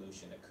that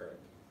evolution occurred.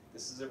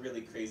 This is a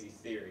really crazy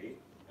theory,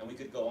 and we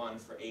could go on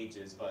for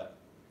ages, but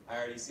I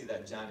already see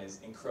that John is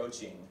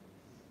encroaching.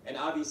 And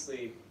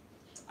obviously,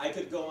 I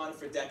could go on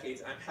for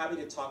decades. I'm happy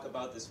to talk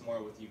about this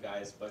more with you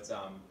guys, but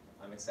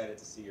I'm excited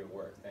to see your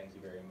work. Thank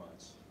you very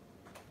much.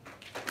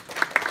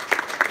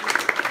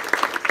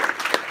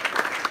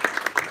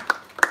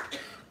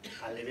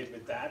 I'll leave it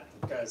with that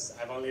because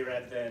I've only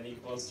read the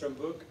Nick Bostrom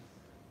book.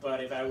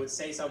 But if I would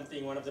say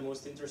something, one of the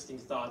most interesting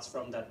thoughts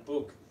from that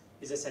book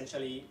is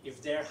essentially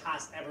if there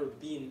has ever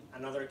been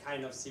another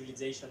kind of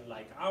civilization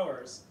like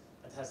ours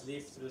that has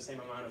lived through the same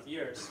amount of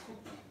years,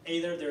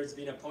 either there's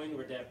been a point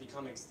where they have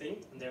become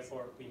extinct and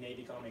therefore we may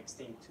become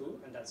extinct too,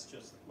 and that's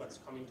just what's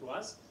coming to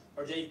us,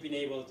 or they've been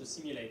able to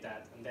simulate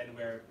that and then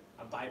we're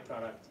a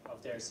byproduct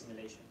of their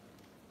simulation.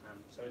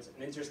 So it's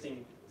an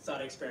interesting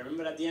thought experiment,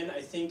 but at the end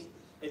I think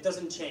it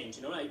doesn't change,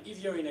 you know, like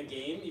if you're in a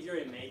game, if you're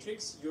in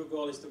Matrix, your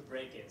goal is to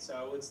break it. So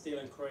I would still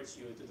encourage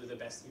you to do the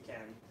best you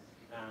can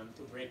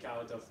to break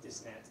out of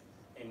this net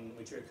in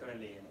which you're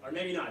currently in. Or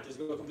maybe not, just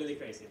go completely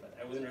crazy, but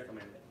I wouldn't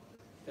recommend it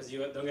because you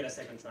don't get a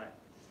second try.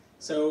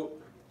 So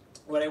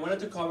what I wanted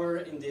to cover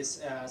in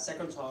this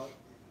second talk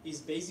is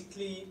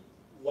basically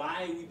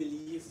why we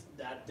believe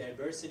that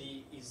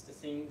diversity is the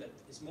thing that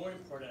is more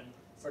important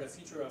for the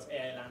future of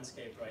AI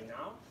landscape right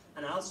now,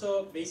 and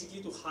also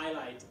basically to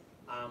highlight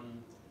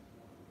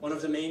one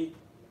of the main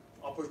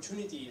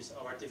opportunities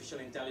of artificial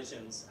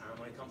intelligence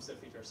when it comes to the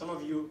future. Some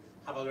of you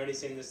have already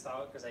seen this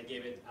talk because I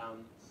gave it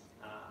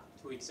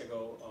 2 weeks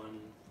ago on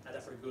Data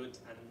for Good,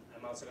 and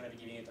I'm also going to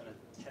be giving it on a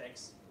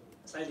TEDx,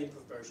 slightly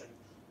improved version.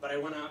 But I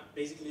want to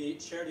basically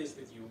share this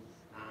with you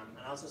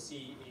and also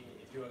see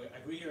if you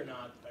agree or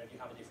not, or if you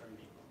have a different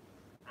view.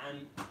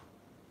 And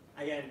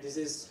again, this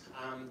is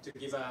to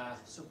give a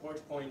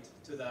support point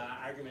to the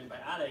argument by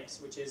Alex,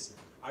 which is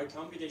our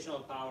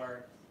computational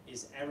power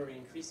is ever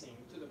increasing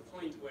to the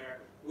point where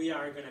we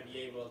are going to be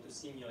able to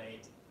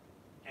simulate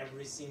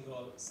every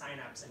single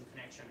synapse and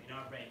connection in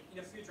our brain in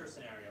a future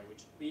scenario,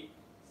 which we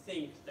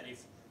think that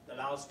if the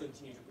laws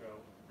continue to grow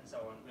and so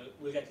on,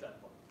 we'll get to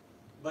that point.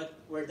 But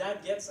where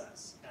that gets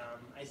us,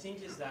 I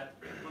think, is that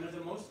one of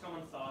the most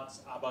common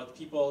thoughts about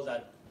people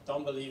that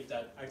don't believe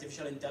that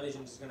artificial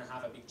intelligence is going to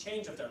have a big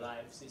change of their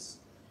lives is,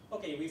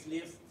 okay, we've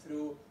lived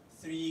through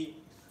 3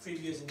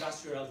 previous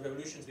industrial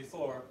revolutions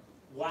before,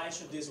 why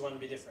should this one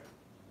be different?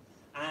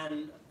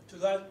 And to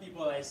that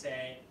people I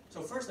say,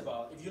 so first of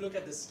all, if you look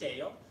at the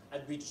scale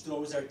at which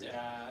those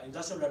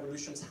industrial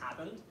revolutions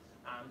happened,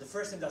 the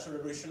first industrial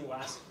revolution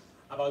was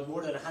about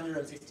more than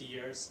 150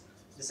 years.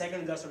 The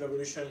second industrial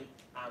revolution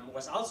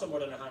was also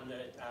more than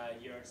 100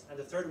 years. And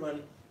the third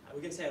one,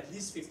 we can say at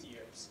least 50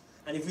 years.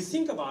 And if we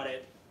think about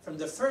it, from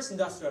the first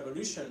industrial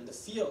revolution, the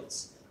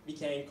fields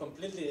became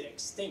completely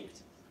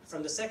extinct.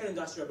 From the second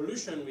industrial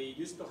revolution, we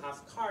used to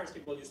have cars.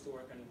 People used to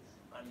work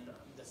on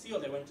the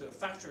field. They went to the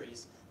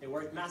factories. They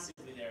worked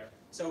massively there.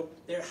 So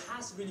there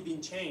has really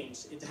been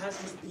change. It has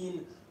just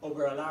been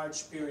over a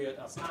large period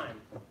of time.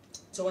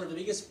 So one of the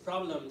biggest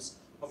problems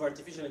of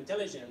artificial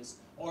intelligence,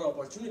 or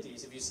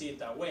opportunities, if you see it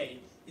that way,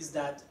 is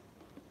that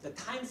the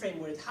time frame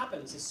where it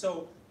happens is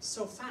so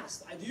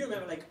fast. Do you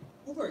remember, like,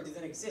 Uber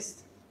didn't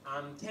exist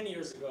 10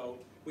 years ago.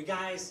 We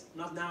guys,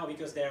 not now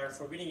because they're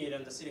forbidding it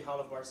in the City Hall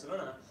of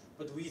Barcelona,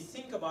 but we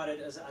think about it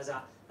as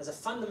a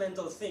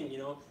fundamental thing, you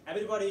know.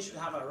 Everybody should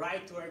have a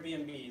right to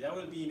Airbnb. That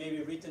will be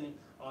maybe written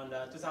on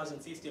the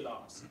 2050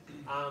 laws.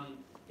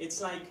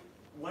 It's like,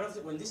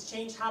 when this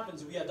change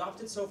happens, we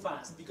adopt it so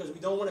fast because we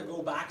don't want to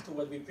go back to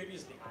what we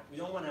previously had. We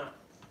don't want to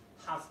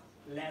have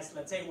less,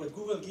 let's say what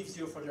Google gives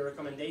you for the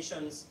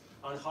recommendations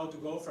on how to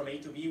go from A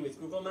to B with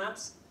Google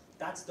Maps,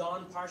 that's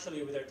done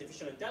partially with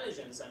artificial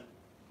intelligence. And,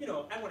 you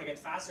know, I want to get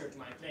faster to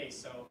my place,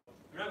 so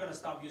I'm not going to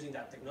stop using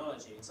that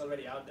technology. It's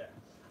already out there.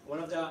 One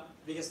of the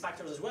biggest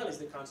factors as well is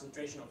the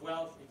concentration of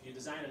wealth. If you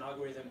design an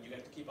algorithm, you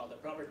get to keep all the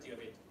property of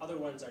it. Other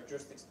ones are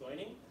just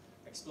exploiting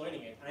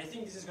it. And I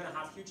think this is going to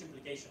have huge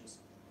implications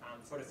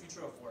for the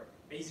future of work,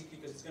 basically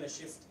because it's going to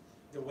shift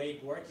the way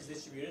work is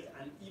distributed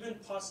and even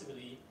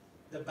possibly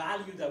the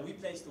value that we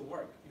place to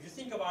work. If you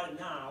think about it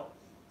now,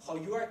 how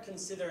you are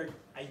considered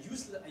a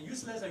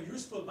useless or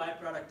useful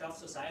byproduct of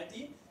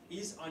society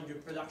is on your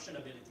production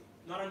ability,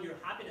 not on your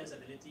happiness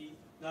ability,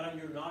 not on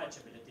your knowledge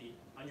ability,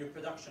 on your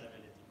production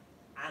ability.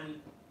 And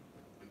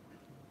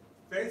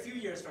very few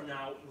years from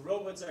now,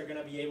 robots are going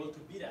to be able to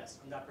beat us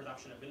on that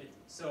production ability.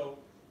 So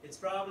it's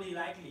probably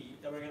likely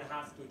that we're going to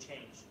have to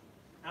change.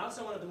 And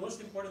also one of the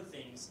most important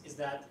things is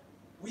that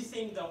we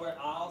think that we're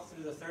all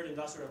through the third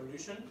industrial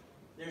revolution.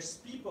 There's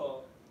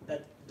people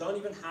that don't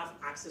even have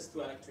access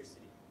to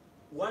electricity.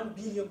 1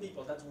 billion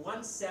people, that's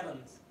 1/7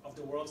 of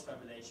the world's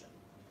population.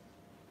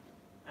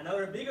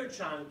 Another bigger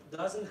chunk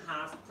doesn't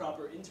have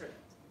proper internet.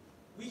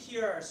 We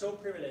here are so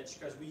privileged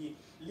because we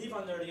live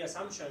under the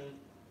assumption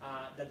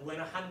that when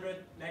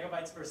 100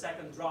 megabytes per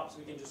second drops,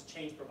 we can just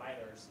change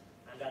providers.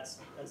 And that's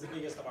the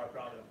biggest of our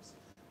problems.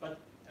 But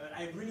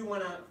I really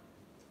want to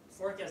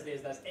forecast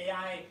this, that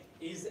AI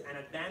is an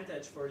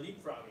advantage for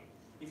leapfrogging.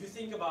 If you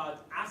think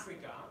about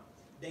Africa,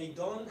 they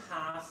don't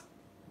have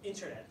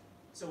internet.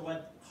 So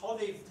how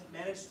they've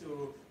managed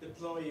to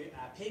deploy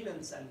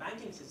payments and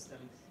banking system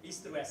is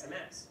through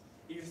SMS.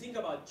 If you think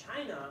about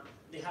China,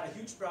 they had a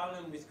huge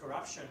problem with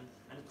corruption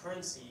and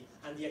currency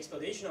and the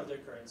exploitation of their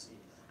currency.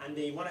 And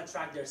they want to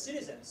track their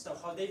citizens. So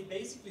how they've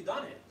basically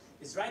done it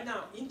is right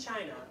now in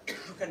China,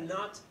 you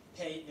cannot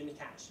pay in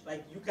cash.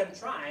 Like you can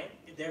try,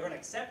 they're going to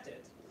accept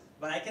it.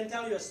 But I can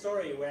tell you a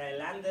story where I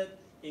landed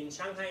in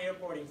Shanghai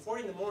airport in 4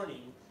 in the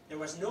morning. There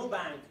was no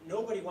bank,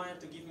 nobody wanted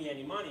to give me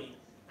any money.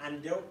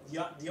 And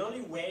the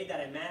only way that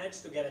I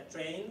managed to get a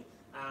train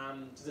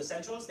to the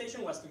central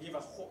station was to give a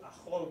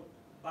whole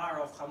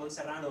bar of jamon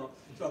serrano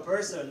to a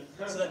person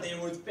so that they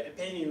would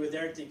pay me with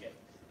their ticket,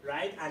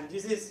 right? And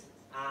this is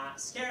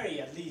scary,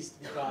 at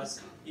least,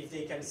 because if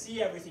they can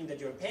see everything that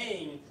you're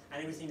paying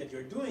and everything that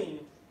you're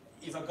doing,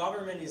 if a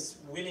government is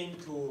willing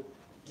to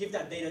give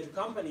that data to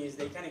companies,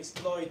 they can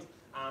exploit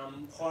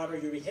however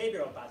your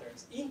behavioral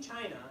patterns. In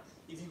China,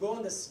 if you go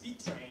on the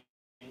speed train,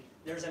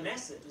 there's a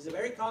message, it's a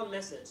very common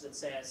message that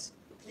says,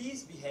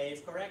 please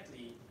behave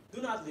correctly,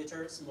 do not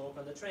litter, smoke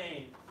on the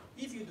train.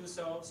 If you do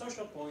so,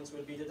 social points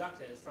will be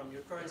deducted from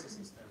your currency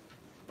system.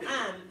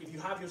 And if you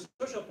have your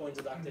social points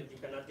deducted, you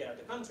cannot get out of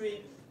the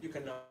country, you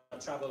cannot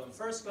travel in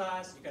first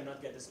class, you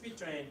cannot get the speed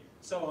train,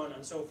 so on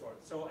and so forth.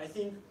 So I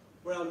think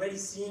we're already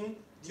seeing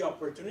the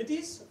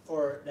opportunities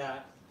for the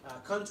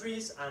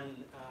countries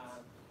and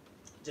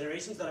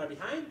generations that are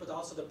behind, but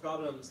also the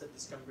problems that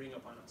this can bring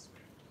upon us.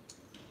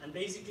 And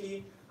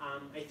basically,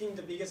 I think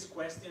the biggest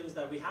questions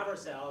that we have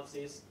ourselves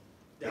is,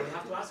 that we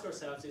have to ask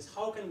ourselves is,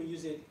 how can we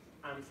use it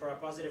for a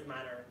positive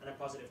manner and a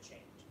positive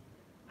change?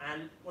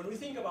 And when we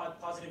think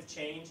about positive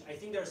change, I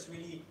think there's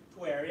really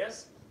two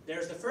areas.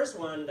 There's the first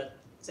one that,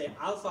 say,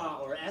 alpha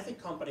or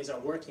ethic companies are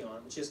working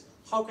on, which is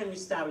how can we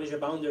establish a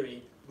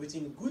boundary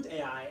between good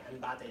AI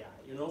and bad AI?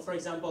 You know, for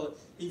example,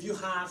 if you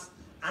have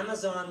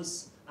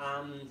Amazon's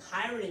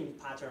hiring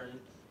pattern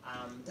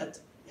that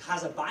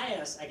has a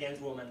bias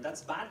against women,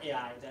 that's bad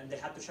AI, then they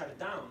have to shut it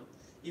down.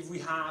 If we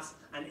have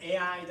an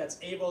AI that's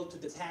able to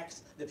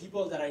detect the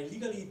people that are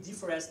illegally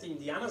deforesting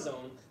the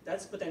Amazon,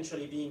 that's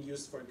potentially being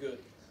used for good.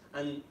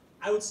 And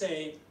I would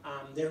say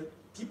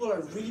people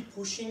are really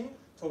pushing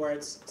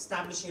towards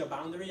establishing a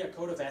boundary, a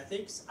code of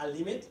ethics, a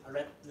limit,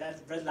 a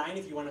red line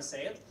if you want to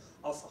say it,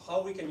 of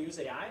how we can use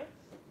AI.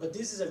 But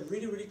this is a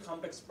really, really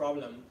complex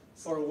problem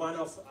for one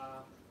of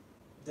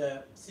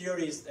the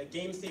theories, a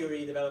game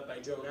theory developed by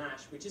Joe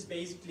Nash, which is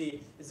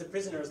basically, it's the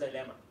prisoner's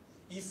dilemma.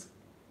 If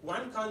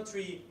one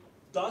country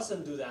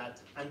doesn't do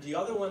that and the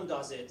other one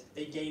does it,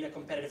 they gain a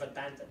competitive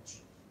advantage.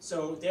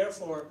 So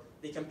therefore,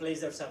 they can place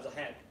themselves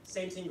ahead.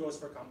 Same thing goes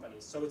for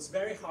companies. So it's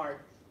very hard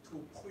to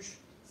push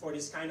for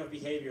this kind of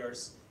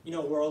behaviors in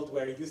a world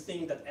where you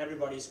think that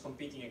everybody is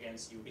competing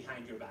against you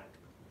behind your back.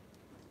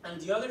 And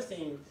the other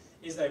thing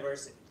is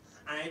diversity.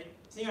 I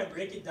think I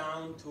break it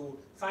down to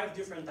 5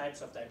 different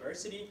types of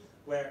diversity,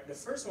 where the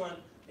first one,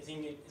 I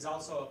think, is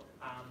also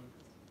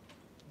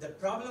the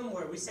problem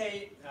where we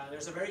say,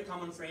 there's a very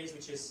common phrase,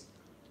 which is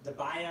the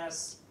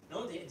bias.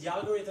 No, the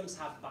algorithms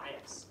have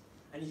bias.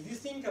 And if you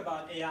think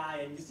about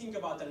AI and you think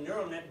about a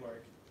neural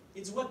network,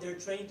 it's what they're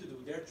trained to do.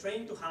 They're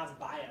trained to have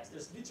bias.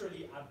 There's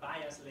literally a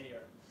bias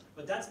layer.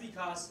 But that's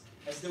because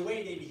that's the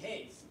way they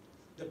behave.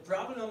 The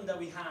problem that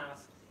we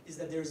have is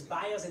that there's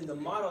bias in the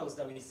models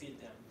that we feed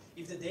them.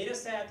 If the data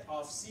set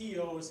of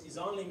CEOs is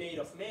only made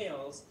of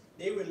males,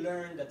 they will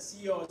learn that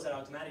CEOs are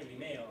automatically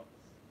male.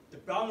 The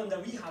problem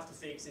that we have to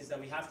fix is that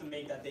we have to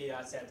make that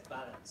data set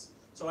balanced.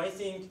 So I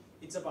think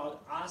it's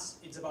about us,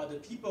 it's about the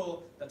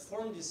people that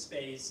form this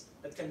space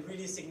that can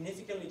really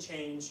significantly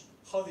change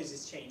how this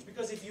is changed.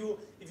 Because if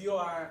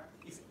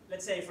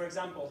let's say, for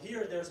example,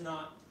 here there's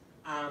not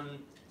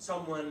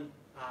someone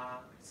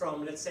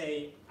from, let's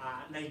say,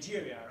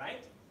 Nigeria,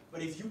 right?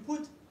 But if you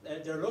put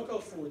their local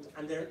food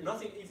and they're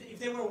nothing, if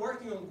they were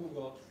working on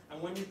Google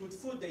and when you put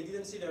food they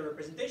didn't see their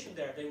representation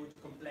there, they would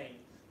complain.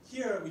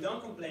 Here we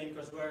don't complain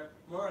because we're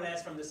more or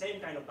less from the same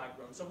kind of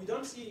background. So we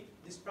don't see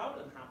this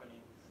problem happening.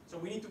 So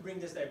we need to bring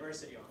this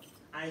diversity on.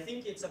 And I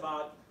think it's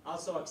about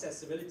also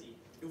accessibility.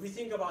 If we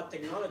think about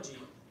technology,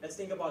 let's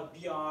think about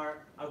VR,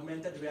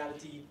 augmented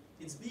reality.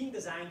 It's being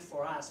designed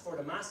for us, for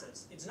the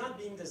masses. It's not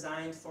being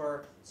designed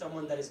for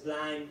someone that is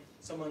blind,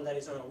 someone that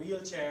is on a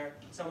wheelchair,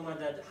 someone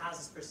that has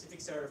a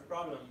specific set of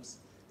problems.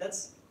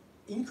 That's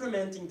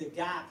incrementing the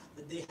gap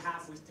that they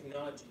have with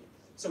technology.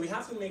 So we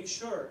have to make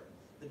sure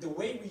that the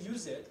way we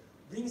use it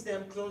brings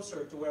them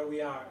closer to where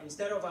we are,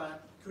 instead of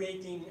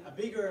creating a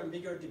bigger and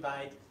bigger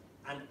divide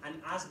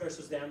and us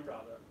versus them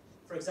problem.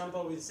 For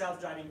example, with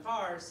self-driving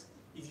cars,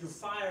 if you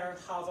fire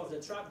half of the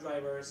truck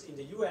drivers in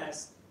the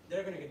US,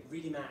 they're going to get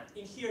really mad.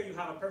 In here, you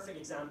have a perfect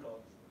example.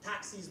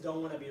 Taxis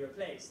don't want to be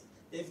replaced.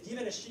 They've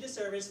given a shitty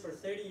service for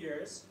 30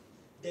 years.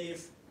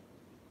 They've,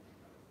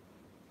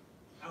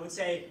 I would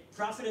say,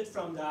 profited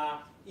from the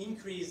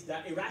increase,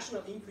 the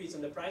irrational increase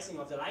in the pricing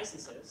of the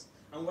licenses.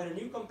 And when a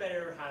new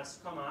competitor has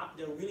come up,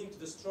 they're willing to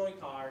destroy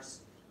cars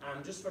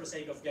just for the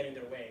sake of getting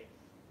their way.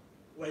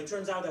 Well, it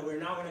turns out that we're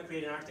now going to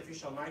create an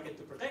artificial market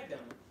to protect them.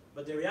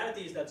 But the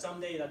reality is that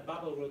someday that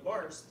bubble will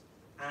burst,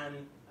 and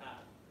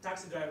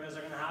taxi drivers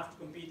are going to have to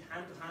compete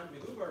hand-to-hand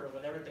with Uber or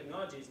whatever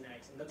technology is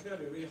next, and that's going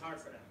to be really hard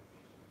for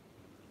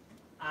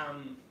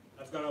them.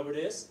 I've gone over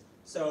this.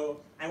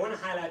 So I want to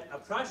highlight a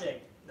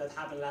project that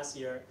happened last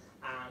year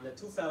that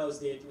 2 fellows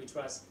did, which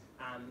was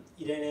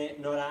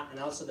Irene, Nora, and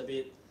also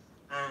David.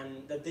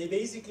 And that they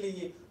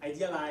basically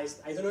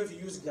idealized, I don't know if you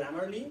use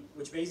Grammarly,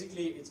 which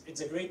basically, it's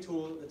a great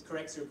tool that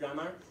corrects your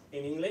grammar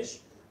in English.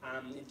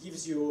 It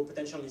gives you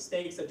potential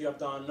mistakes that you have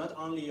done, not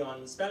only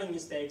on spelling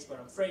mistakes, but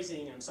on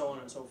phrasing and so on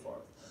and so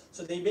forth.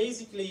 So they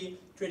basically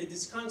created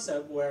this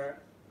concept where,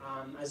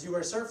 as you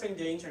were surfing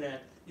the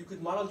internet, you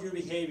could model your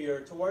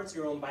behavior towards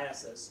your own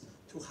biases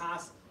to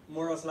have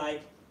more of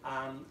like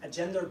a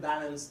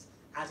gender-balanced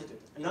attitude.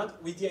 And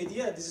not with the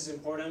idea that this is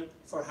important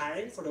for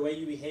hiring, for the way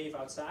you behave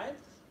outside,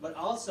 but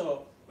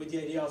also with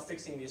the idea of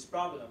fixing this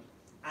problem.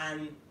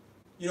 And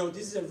you know,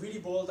 this is a really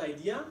bold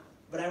idea,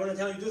 but I want to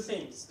tell you 2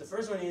 things. The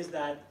first one is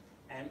that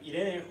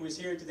Irene, who is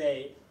here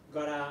today,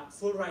 got a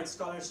full-ride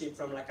scholarship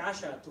from La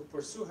Caixa to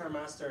pursue her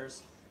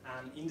master's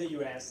in the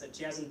US, and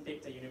she hasn't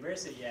picked a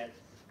university yet.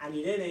 And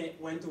Irene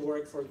went to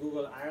work for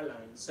Google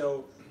Ireland.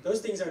 So those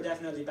things are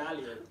definitely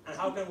valued. And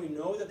how can we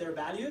know that they're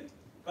valued?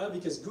 Well,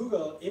 because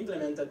Google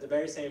implemented the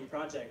very same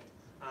project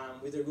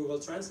with their Google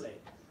Translate.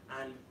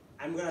 And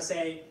I'm going to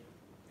say,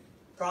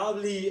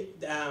 Probably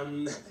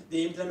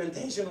the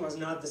implementation was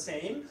not the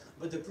same,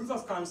 but the proof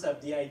of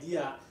concept, the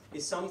idea,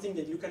 is something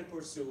that you can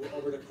pursue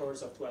over the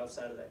course of 12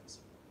 Saturdays.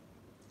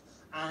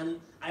 And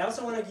I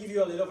also want to give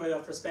you a little bit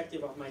of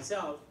perspective of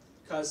myself,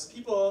 because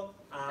people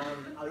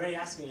already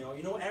ask me,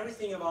 you know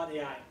everything about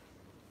AI.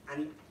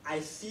 And I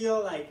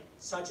feel like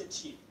such a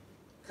cheat,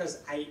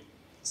 because I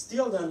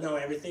still don't know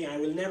everything, I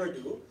will never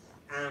do.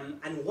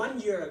 And 1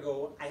 year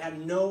ago, I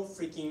had no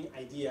freaking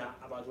idea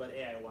about what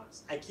AI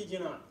was. I kid you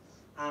not.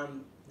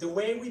 The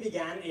way we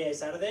began AI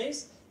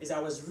Saturdays is I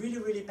was really,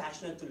 really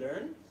passionate to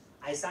learn.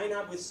 I signed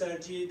up with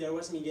Sergi, there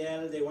was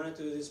Miguel, they wanted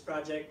to do this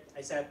project.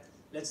 I said,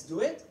 let's do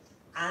it.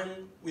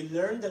 And we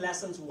learned the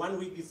lessons 1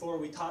 week before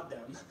we taught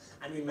them,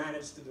 and we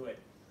managed to do it.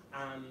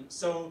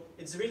 So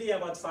it's really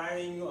about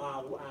finding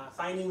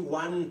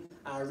one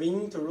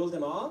ring to rule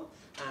them all.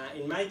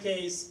 In my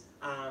case,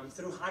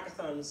 through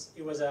hackathons,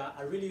 it was a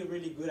really,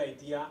 really good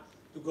idea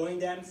to go in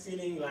them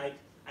feeling like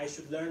I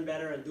should learn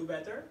better and do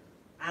better.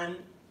 And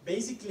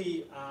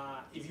basically,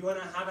 if you want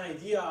to have an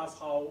idea of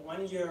how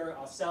 1 year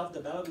of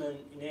self-development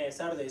in AI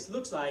Saturdays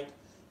looks like,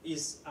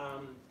 is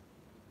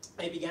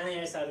I began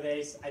AI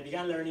Saturdays, I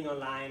began learning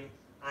online.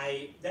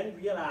 I then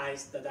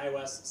realized that I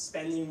was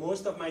spending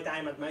most of my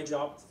time at my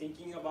job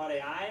thinking about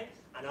AI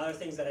and other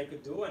things that I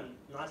could do, and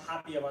not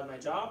happy about my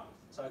job.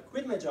 So I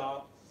quit my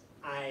job.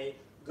 I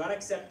got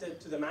accepted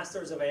to the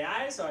Masters of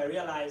AI, so I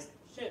realized,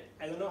 shit,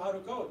 I don't know how to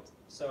code.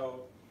 So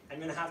I'm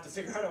going to have to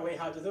figure out a way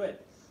how to do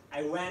it.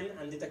 I went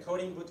and did a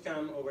coding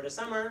bootcamp over the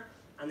summer,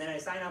 and then I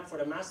signed up for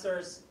the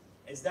Masters.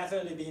 It's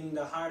definitely been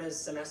the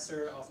hardest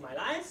semester of my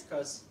life,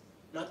 because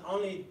not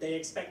only they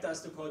expect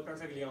us to code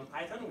perfectly on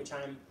Python, which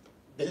I'm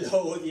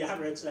below the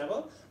average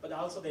level, but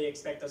also they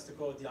expect us to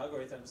code the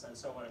algorithms and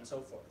so on and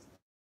so forth.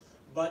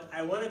 But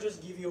I want to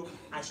just give you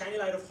a shiny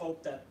light of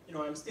hope that,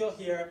 I'm still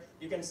here.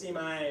 You can see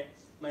my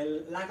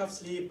lack of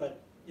sleep,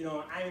 but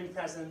I'm in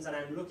presence, and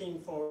I'm looking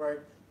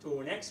forward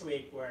to next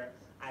week, where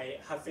I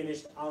have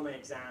finished all my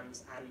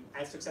exams and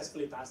I've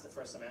successfully passed the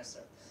first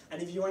semester.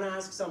 And if you want to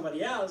ask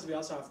somebody else, we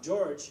also have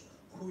George,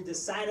 who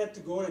decided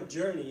to go on a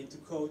journey to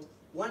code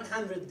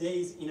 100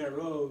 days in a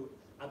row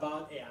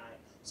about AI.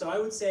 So I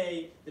would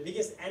say the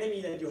biggest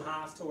enemy that you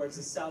have towards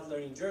the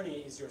self-learning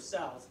journey is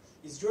yourself,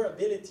 is your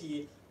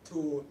ability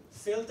to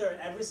filter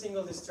every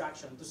single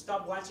distraction, to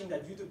stop watching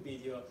that YouTube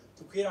video,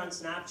 to quit on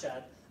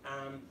Snapchat,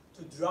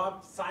 to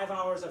drop 5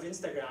 hours of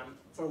Instagram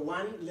for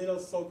one little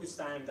focus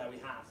time that we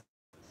have.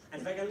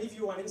 And if I can leave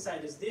you one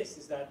insight is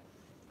that,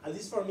 at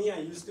least for me, I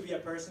used to be a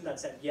person that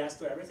said yes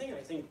to everything.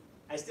 I think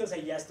I still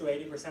say yes to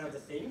 80% of the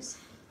things,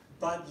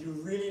 but you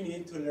really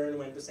need to learn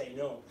when to say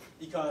no.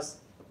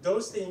 Because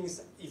those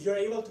things, if you're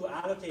able to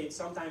allocate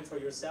some time for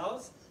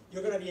yourself,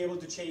 you're going to be able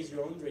to chase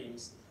your own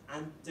dreams.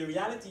 And the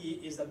reality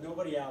is that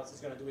nobody else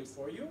is going to do it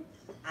for you.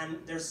 And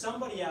there's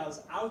somebody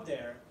else out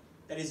there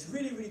that is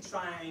really, really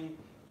trying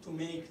to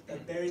make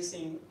that very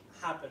thing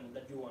happen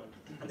that you want.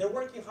 And they're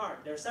working hard.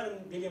 There are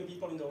 7 billion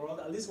people in the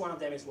world. At least one of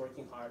them is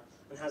working hard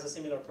and has a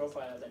similar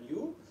profile than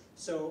you.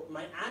 So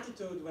my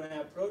attitude when I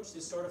approach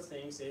these sort of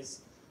things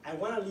is I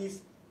want to leave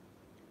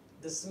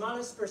the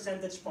smallest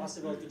percentage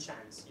possible to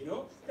chance.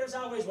 There's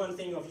always one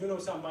thing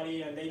of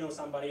somebody and they know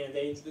somebody and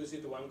they introduce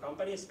you to one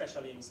company,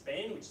 especially in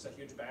Spain, which is a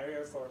huge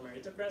barrier for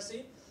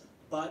meritocracy.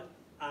 But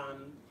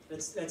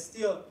let's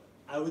still,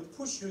 I would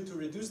push you to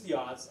reduce the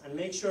odds and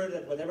make sure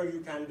that whatever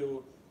you can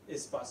do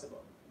is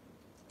possible.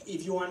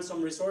 If you want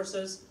some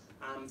resources,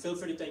 feel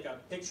free to take a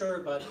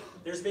picture, but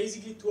there's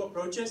basically 2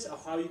 approaches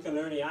of how you can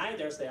learn AI.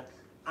 There's the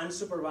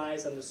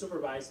unsupervised and the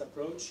supervised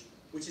approach,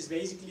 which is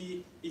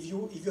basically, if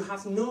you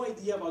have no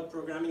idea about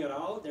programming at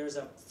all, there's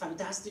a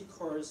fantastic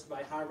course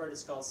by Harvard,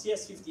 it's called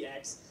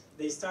CS50X.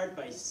 They start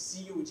by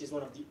C, which is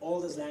one of the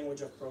oldest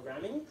language of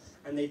programming,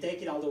 and they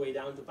take it all the way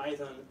down to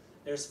Python.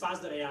 There's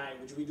Fast.ai,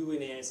 which we do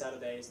in AI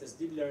Saturdays. There's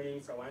deep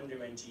learning from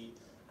Andrew NG,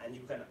 and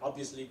you can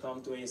obviously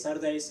come to AI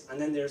Saturdays. And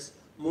then there's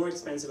more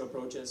expensive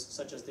approaches,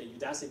 such as the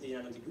Udacity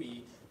Nano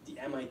degree, the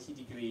MIT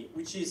degree,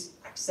 which is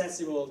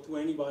accessible to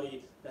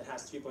anybody that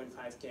has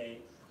 3.5K,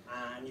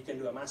 and you can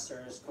do a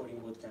master's, coding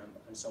bootcamp,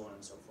 and so on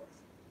and so forth.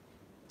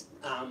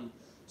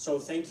 So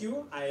thank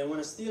you. I don't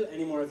want to steal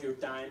any more of your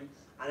time,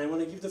 and I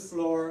want to give the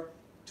floor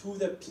to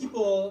the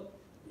people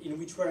in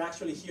which we're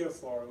actually here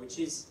for, which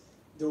is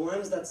the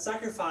ones that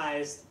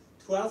sacrificed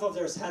 12 of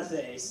their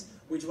Saturdays,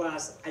 which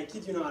was, I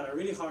kid you not, a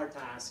really hard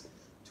task,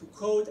 to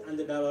code and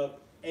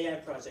develop AI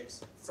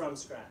projects from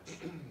scratch.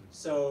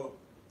 So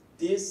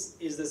this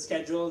is the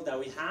schedule that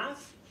we have.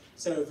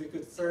 So if we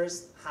could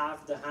first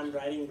have the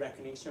handwriting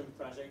recognition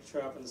project show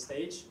up on the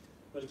stage,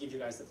 we'll give you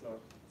guys the floor.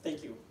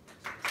 Thank you.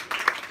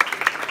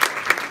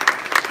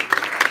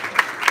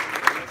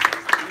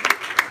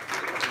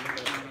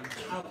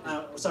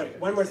 Sorry,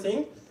 one more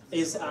thing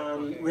is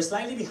we're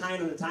slightly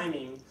behind on the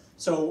timing.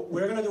 So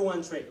we're going to do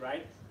one trick,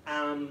 right?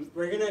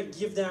 We're going to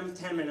give them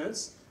 10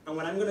 minutes. And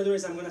what I'm going to do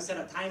is I'm going to set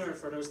a timer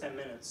for those 10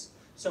 minutes.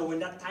 So when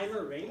that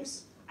timer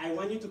rings, I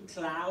want you to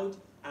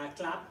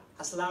clap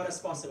as loud as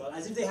possible,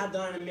 as if they had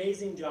done an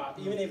amazing job,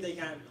 even if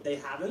they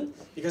haven't,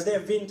 because they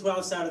have been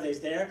 12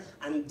 Saturdays there,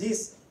 and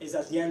this is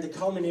at the end the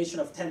culmination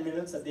of 10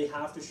 minutes that they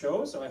have to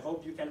show, so I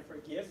hope you can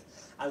forgive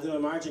a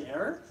little margin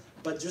error,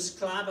 but just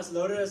clap as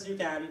loud as you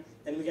can,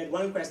 then we get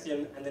one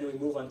question, and then we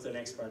move on to the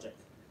next project.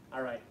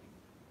 All right.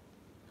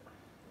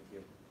 Thank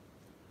you.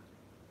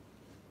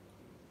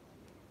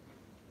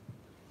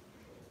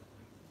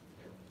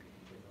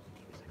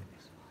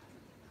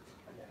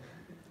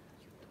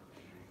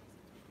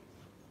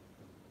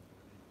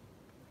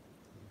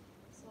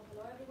 So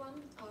hello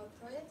everyone, our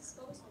project is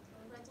focused on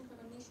handwriting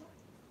recognition.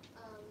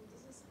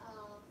 This is a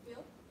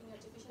field in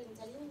artificial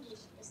intelligence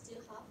which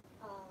still have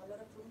a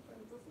lot of room for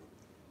improvement.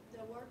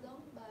 The work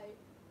done by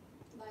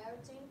our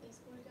team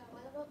is publicly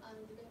available and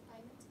you can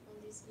find it on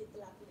this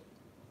GitLab link.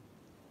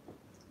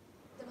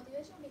 The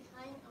motivation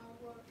behind our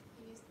work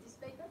is this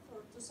paper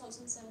for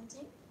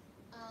 2017.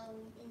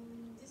 In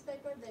this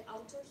paper the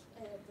authors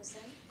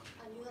present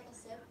a new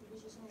dataset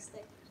which is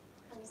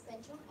an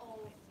extension of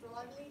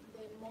probably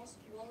the most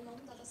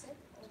well-known dataset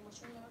of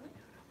machine learning,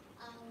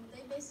 and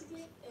they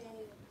basically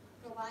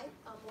provide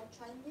a more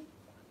challenging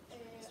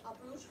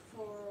approach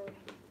for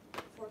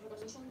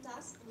recognition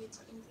tasks, which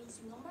includes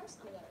numbers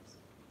and letters.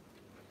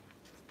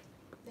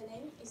 The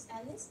name is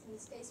Alice, in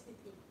this case with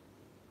E.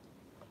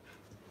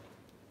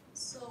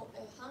 So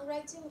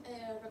handwriting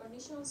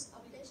recognition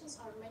applications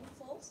are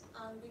manifold,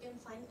 and we can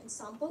find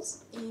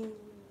examples in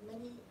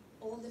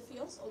all the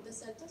fields, all the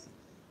sectors.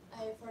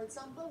 For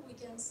example, we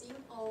can think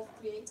of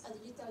create a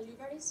digital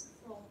libraries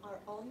from our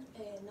own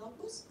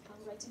notebooks,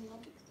 handwriting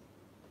notebooks,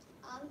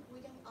 and we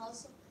can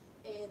also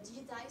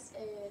digitize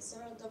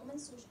several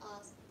documents such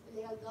as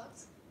legal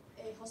docs,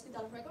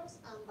 hospital records,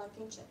 and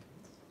banking check.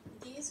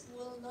 This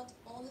will not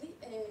only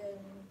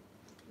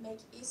make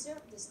easier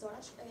the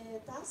storage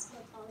task,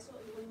 but also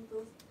it will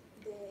improve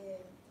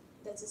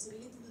the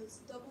accessibility to these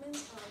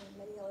documents and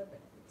many other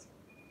benefits.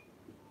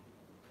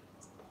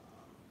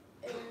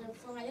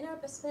 From a general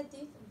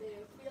perspective, the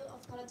field of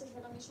character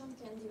recognition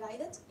can be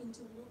divided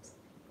into groups,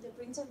 the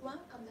printed one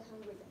and the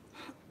handwritten.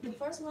 The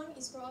first one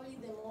is probably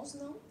the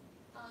most known,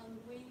 and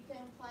we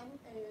can find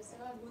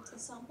several good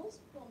examples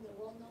from the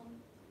well-known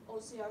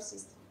OCR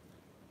system.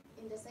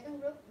 In the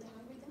second group, the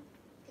handwritten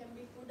can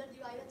be further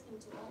divided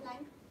into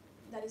online,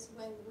 that is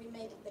when we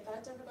make the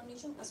character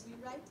recognition as we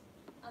write,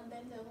 and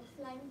then the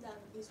offline,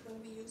 that is when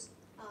we use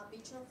a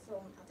picture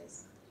from a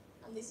text.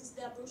 And this is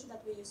the approach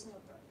that we use in our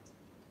project.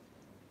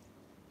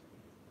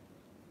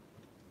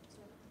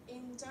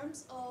 In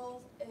terms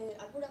of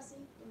accuracy,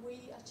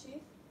 we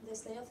achieve the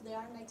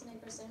state-of-the-art 99%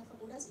 of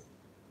accuracy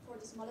for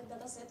the smallest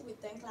data set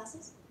with 10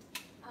 classes,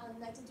 and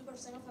 92%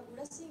 of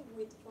accuracy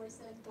with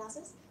 47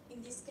 classes.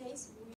 In this case, we